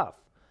nursing stuff.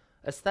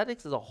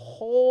 Aesthetics is a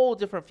whole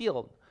different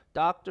field.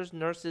 Doctors,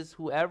 nurses,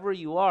 whoever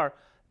you are,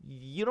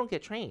 you don't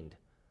get trained.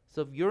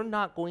 So if you're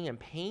not going and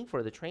paying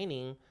for the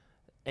training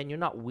and you're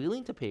not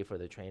willing to pay for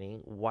the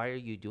training, why are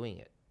you doing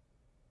it?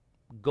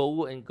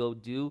 Go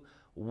do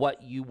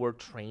what you were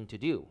trained to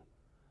do.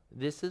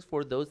 This is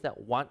for those that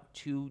want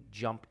to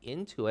jump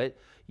into it.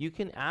 You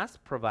can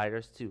ask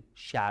providers to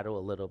shadow a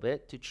little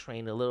bit, to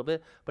train a little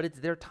bit, but it's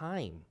their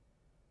time.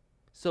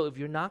 So if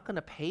you're not going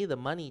to pay the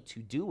money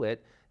to do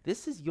it,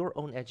 this is your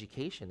own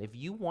education. If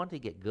you want to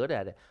get good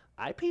at it,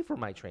 I pay for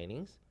my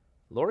trainings.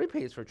 Lori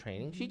pays for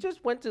training. She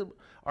just went to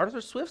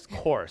Arthur Swift's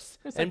course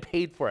and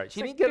paid for it.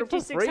 She didn't get it for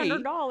free.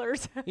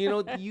 $5,600. You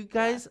know, you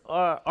guys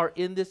are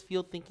in this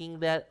field thinking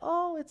that,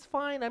 oh, it's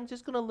fine. I'm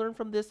just going to learn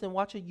from this and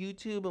watch a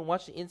YouTube and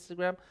watch the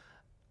Instagram.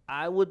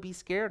 I would be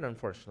scared,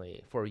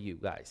 unfortunately, for you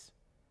guys,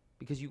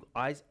 because you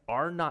guys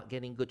are not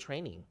getting good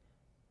training.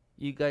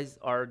 You guys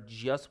are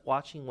just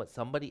watching what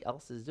somebody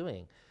else is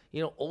doing.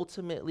 You know,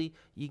 ultimately,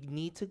 you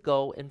need to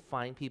go and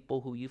find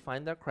people who you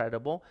find are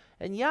credible.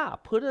 And yeah,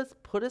 put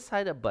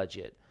aside a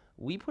budget.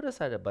 We put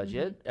aside a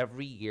budget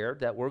every year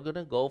that we're going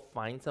to go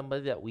find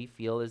somebody that we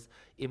feel is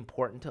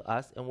important to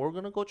us, and we're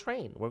going to go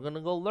train. We're going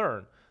to go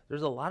learn.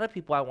 There's a lot of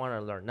people I want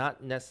to learn,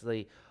 not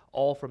necessarily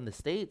all from the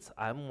States.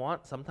 I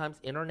want sometimes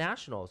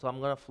international. So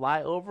I'm going to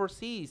fly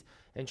overseas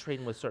and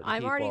train with certain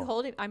people.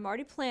 I'm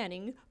already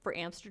planning for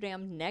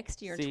Amsterdam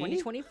next year in See?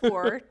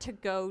 2024 to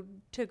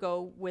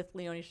go with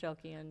Leonie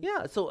Schelke and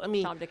Yeah, so I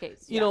mean, Tom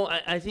DeCase. you know,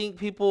 I think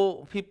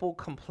people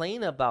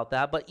complain about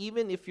that, but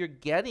even if you're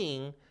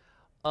getting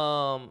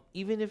your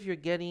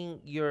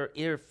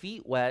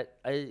feet wet,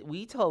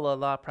 we tell a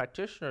lot of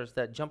practitioners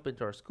that jump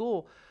into our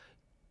school,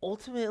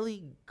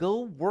 ultimately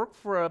go work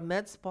for a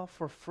med spa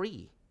for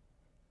free.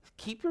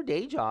 Keep your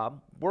day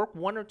job, work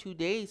 1 or 2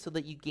 days so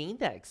that you gain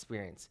that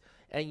experience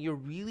and you're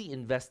really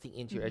investing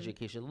into your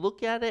education.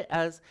 Look at it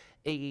as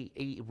a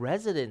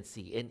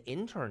residency, an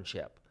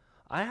internship.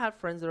 I have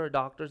friends that are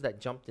doctors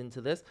that jumped into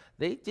this.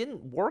 They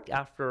didn't work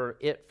after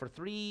it for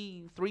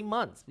three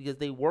months because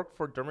they worked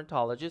for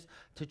dermatologists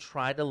to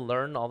try to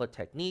learn all the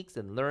techniques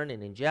and learn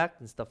and inject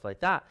and stuff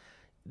like that.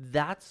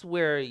 That's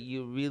where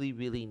you really,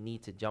 really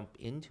need to jump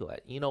into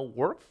it. You know,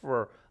 work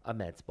for a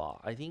med spa.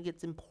 I think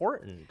it's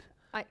important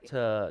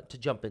to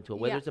jump into it,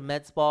 whether it's a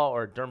med spa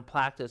or derm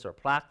practice or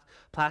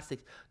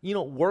plastics. You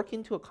know, work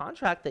into a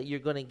contract that you're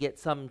going to get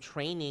some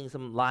training,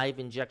 some live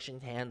injection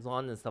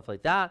hands-on and stuff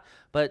like that.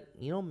 But,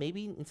 you know,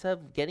 maybe instead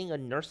of getting a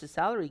nurse's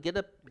salary, get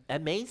a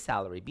MA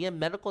salary. Be a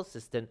medical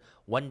assistant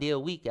 1 day a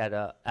week at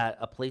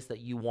a place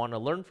that you want to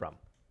learn from,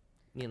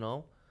 you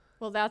know.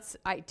 Well,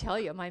 I tell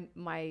you,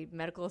 my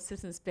medical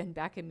assistant's been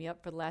backing me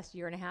up for the last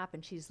year and a half,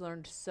 and she's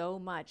learned so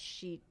much.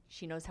 She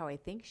knows how I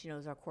think. She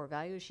knows our core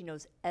values. She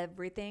knows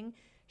everything.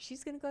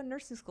 She's going to go to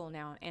nursing school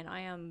now, and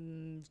I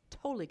am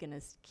totally going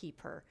to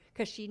keep her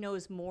because she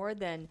knows more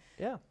than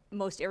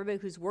most everybody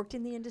who's worked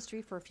in the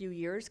industry for a few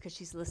years because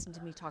she's listened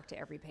to me talk to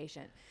every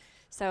patient.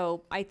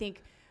 So I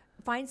think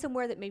find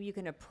somewhere that maybe you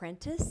can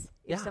apprentice.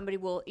 If somebody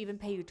will even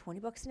pay you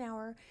 $20 an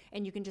hour,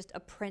 and you can just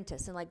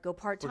apprentice and like go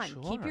part-time.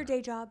 Sure. Keep your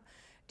day job.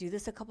 Do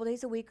this a couple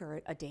days a week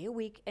or a day a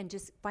week, and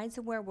just find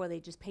somewhere where they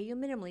just pay you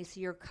minimally so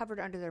you're covered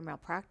under their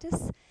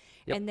malpractice,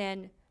 and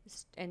then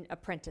and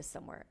apprentice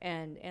somewhere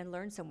and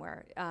learn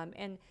somewhere.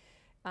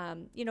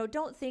 You know,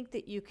 don't think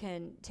that you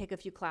can take a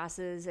few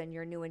classes and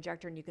you're a new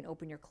injector and you can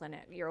open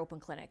your open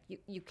clinic.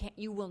 You can't.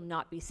 You will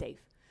not be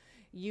safe.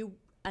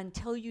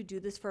 Until you do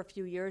this for a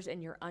few years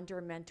and you're under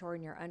a mentor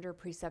and you're under a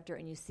preceptor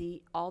and you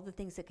see all the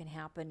things that can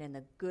happen and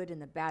the good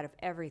and the bad of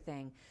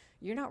everything,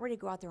 you're not ready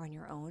to go out there on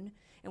your own.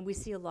 And we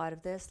see a lot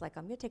of this, like,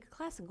 I'm going to take a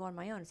class and go on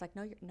my own. It's like,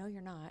 no,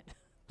 you're not.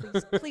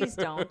 Please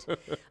don't,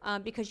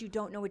 because you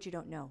don't know what you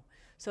don't know.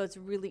 So it's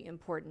really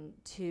important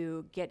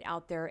to get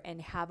out there and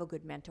have a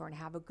good mentor and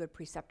have a good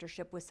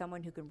preceptorship with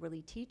someone who can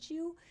really teach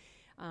you.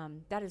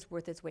 That is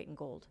worth its weight in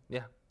gold.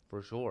 Yeah.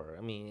 For sure.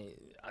 I mean,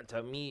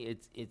 to me,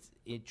 it's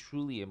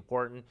truly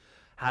important.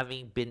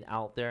 Having been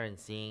out there and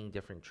seeing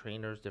different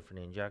trainers,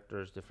 different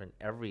injectors, different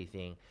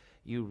everything,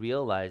 you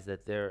realize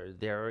that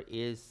there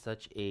is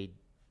such a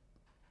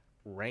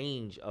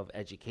range of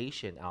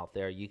education out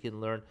there. You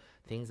can learn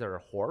things that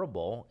are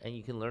horrible, and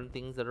you can learn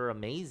things that are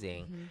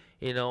amazing.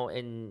 You know,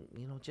 and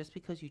you know, just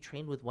because you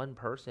train with one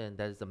person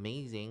that is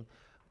amazing,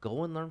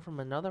 go and learn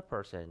from another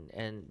person,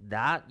 and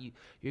that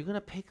you're going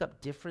to pick up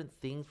different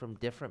things from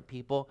different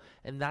people,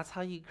 and that's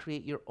how you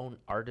create your own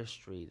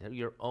artistry,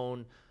 your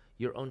own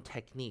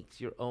techniques,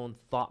 your own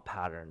thought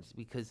patterns,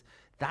 because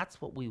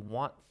that's what we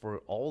want for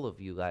all of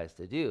you guys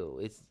to do.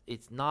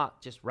 It's not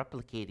just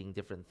replicating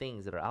different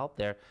things that are out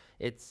there.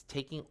 It's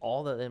taking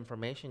all that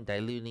information,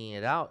 diluting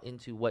it out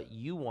into what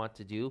you want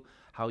to do,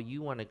 how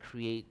you want to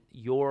create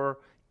your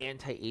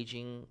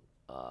anti-aging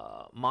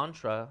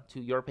mantra to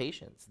your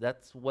patients.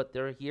 That's what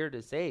they're here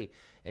to say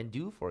and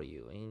do for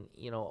you. And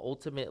you know,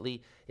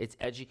 ultimately it's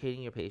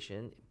educating your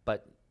patient,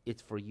 but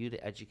it's for you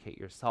to educate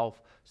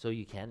yourself so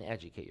you can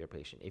educate your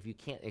patient. If you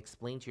can't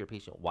explain to your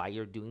patient why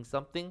you're doing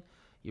something,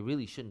 you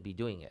really shouldn't be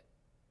doing it.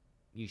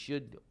 You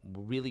should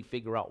really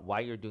figure out why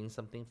you're doing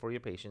something for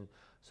your patient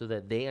so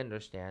that they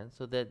understand,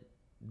 so that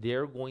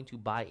they're going to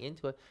buy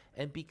into it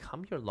and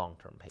become your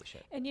long-term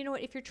patient. And you know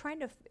what, if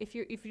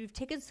you've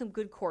taken some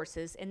good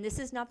courses, and this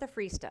is not the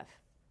free stuff,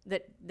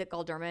 that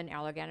Galderma and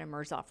Allergan and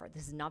Merz offer.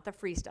 This is not the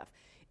free stuff.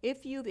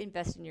 If you've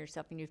invested in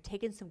yourself and you've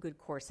taken some good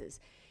courses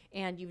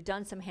and you've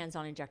done some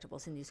hands-on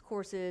injectables in these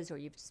courses, or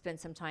you've spent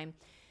some time,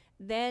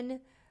 then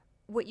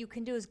what you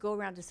can do is go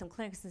around to some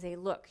clinics and say,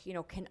 look,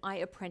 can I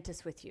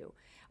apprentice with you?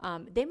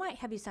 They might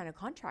have you sign a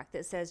contract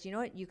that says, you know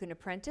what, you can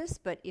apprentice,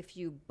 but if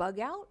you bug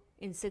out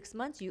in 6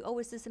 months, you owe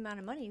us this amount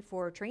of money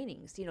for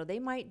trainings. They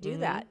might do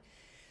that.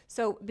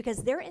 So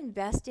because they're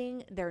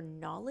investing their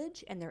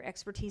knowledge and their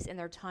expertise and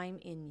their time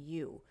in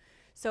you.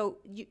 So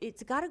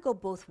it's got to go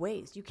both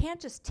ways. You can't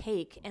just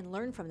take and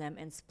learn from them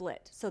and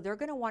split. So they're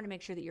going to want to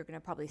make sure that you're going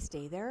to probably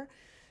stay there.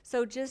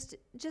 So just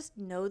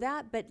know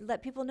that, but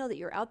let people know that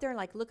you're out there and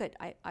like, look,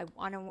 I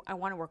want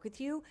to work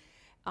with you.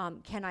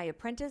 Can I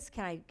apprentice?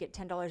 Can I get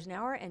 $10 an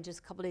hour and just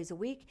a couple days a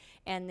week?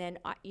 And then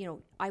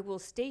I will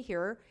stay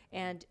here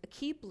and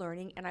keep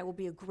learning, and I will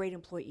be a great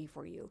employee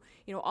for you.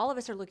 All of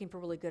us are looking for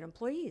really good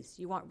employees.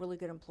 You want really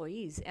good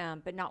employees,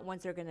 but not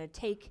ones that are going to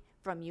take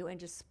from you and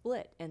just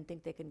split and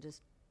think they can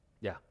just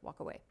walk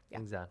away. Yeah.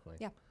 Exactly.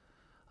 Yeah.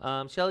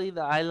 Shelly,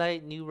 the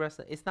iLite new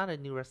Restylane, it's not a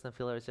new Restylane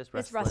filler, it's just Restylane.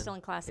 It's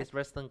Restylane Classic. It's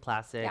Restylane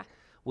Classic, Yeah.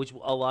 which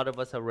a lot of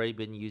us have already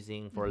been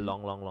using for a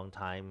long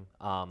time.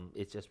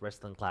 It's just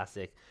Restylane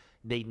Classic.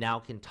 They now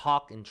can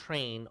talk and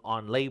train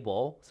on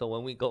label. So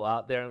when we go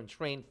out there and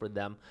train for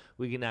them,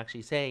 we can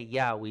actually say,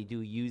 yeah, we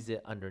do use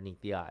it underneath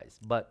the eyes.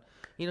 But,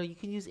 you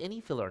can use any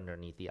filler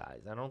underneath the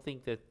eyes. I don't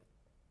think that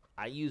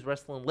I use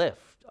Restylane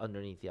Lift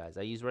underneath the eyes.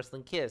 I use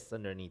Restylane Kiss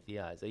underneath the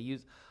eyes. I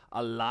use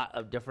a lot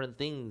of different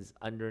things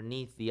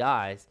underneath the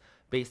eyes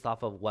based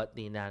off of what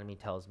the anatomy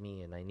tells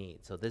me and I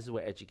need. So this is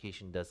where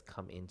education does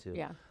come into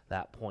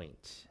that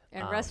point.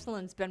 And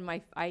Restylane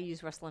been I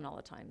use Restylane all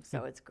the time,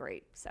 so it's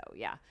great. So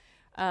yeah.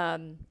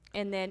 And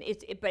then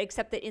but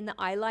except that in the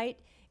iLite,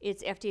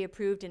 it's FDA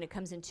approved and it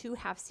comes in 2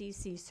 0.5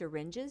 cc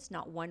syringes,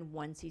 not 1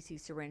 cc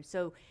syringe.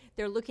 So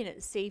they're looking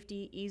at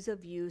safety, ease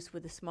of use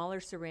with a smaller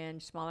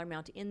syringe, smaller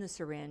amount in the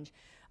syringe,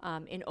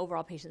 in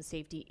overall patient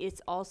safety.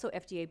 It's also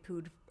FDA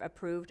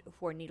approved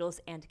for needles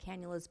and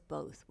cannulas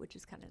both, which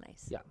is kind of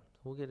nice. Yeah,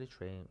 we'll get a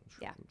train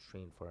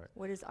for it.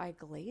 What is eye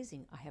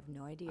glazing? I have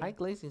no idea. Eye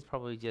glazing is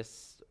probably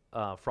just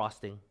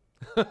frosting.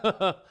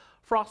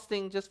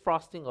 Just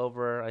frosting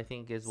over, I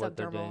think, is what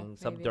they're doing.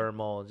 Maybe.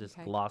 Subdermal, just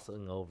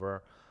glossing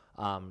over.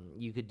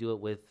 You could do it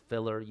with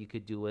filler. You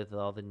could do it with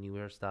all the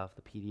newer stuff,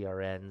 the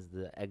PDRNs,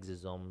 the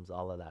exosomes,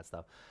 all of that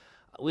stuff.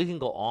 We can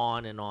go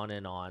on and on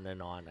and on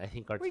and on. I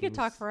think we could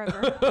talk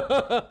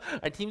forever.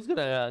 Our team's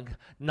gonna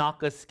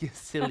knock us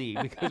silly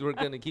because we're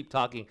gonna keep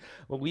talking.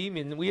 Well, we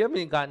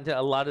haven't gotten to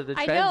a lot of the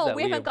trends. I know that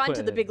we haven't gotten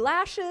to the big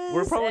lashes.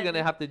 We're probably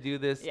gonna have to do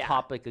this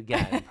topic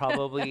again.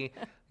 Probably,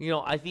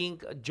 I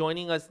think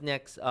joining us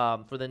next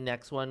for the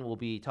next one, we'll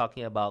be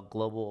talking about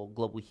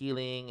global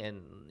healing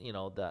and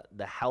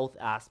the health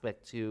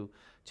aspect to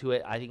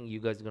it. I think you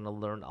guys are gonna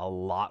learn a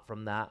lot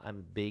from that.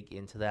 I'm big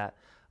into that.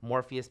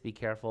 Morpheus, be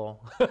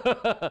careful.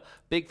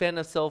 Big fan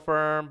of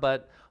Sulfurm,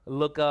 but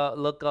look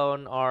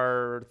on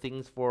our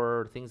things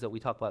that we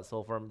talk about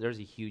Sulfurm. There's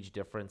a huge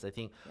difference. I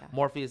think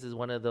Morpheus is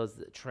one of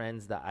those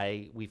trends that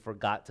we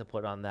forgot to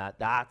put on that.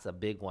 That's a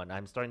big one.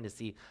 I'm starting to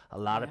see a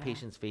lot of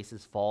patients'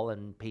 faces fall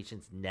and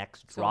patients'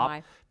 necks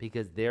drop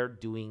because they're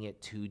doing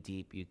it too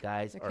deep. You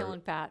guys are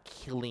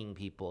killing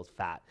people's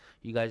fat.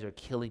 You guys are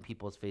killing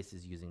people's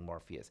faces using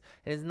Morpheus.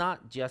 And it's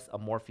not just a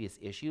Morpheus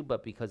issue,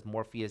 but because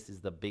Morpheus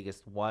is the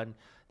biggest one,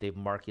 they've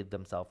marketed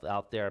themselves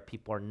out there.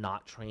 People are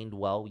not trained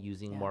well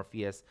using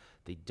Morpheus.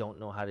 They don't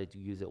know how to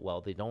use it well.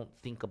 They don't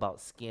think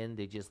about skin.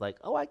 They just like,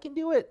 oh, I can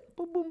do it.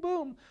 Boom, boom,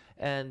 boom.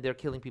 And they're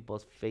killing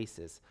people's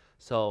faces.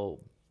 So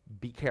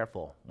be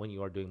careful when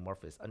you are doing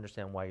Morpheus.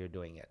 Understand why you're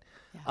doing it.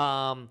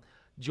 Yeah.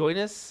 Join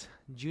us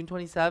June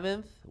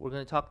 27th. We're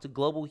going to talk to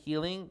global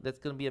healing. That's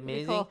going to be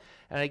amazing. Cool.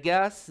 And I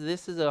guess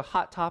this is a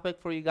hot topic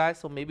for you guys.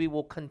 So maybe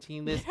we'll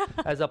continue this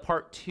as a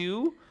part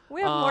 2.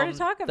 We have more to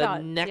talk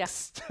about. The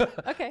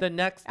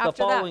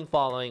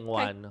following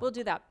one. We'll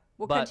do that.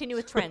 We'll continue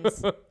with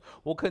trends.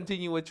 We'll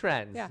continue with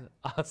trends. Yeah.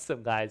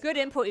 Awesome, guys. Good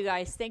input, you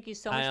guys. Thank you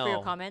so much for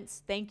your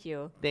comments. Thank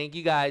you. Thank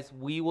you, guys.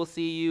 We will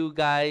see you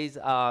guys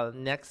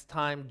next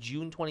time,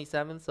 June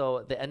 27th. So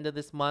at the end of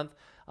this month,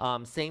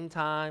 same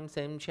time,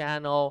 same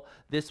channel.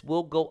 This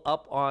will go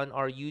up on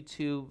our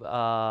YouTube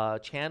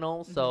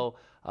channel. So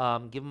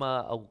give them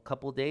a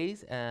couple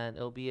days and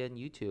it'll be on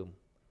YouTube.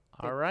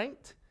 All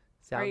right.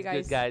 Sounds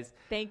good, guys.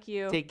 Thank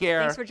you. Take care.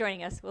 Thanks for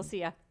joining us. We'll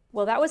see ya.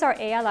 Well, that was our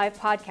AI Live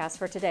podcast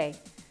for today.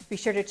 Be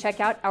sure to check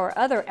out our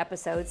other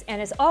episodes.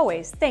 And as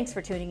always, thanks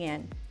for tuning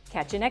in.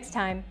 Catch you next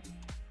time.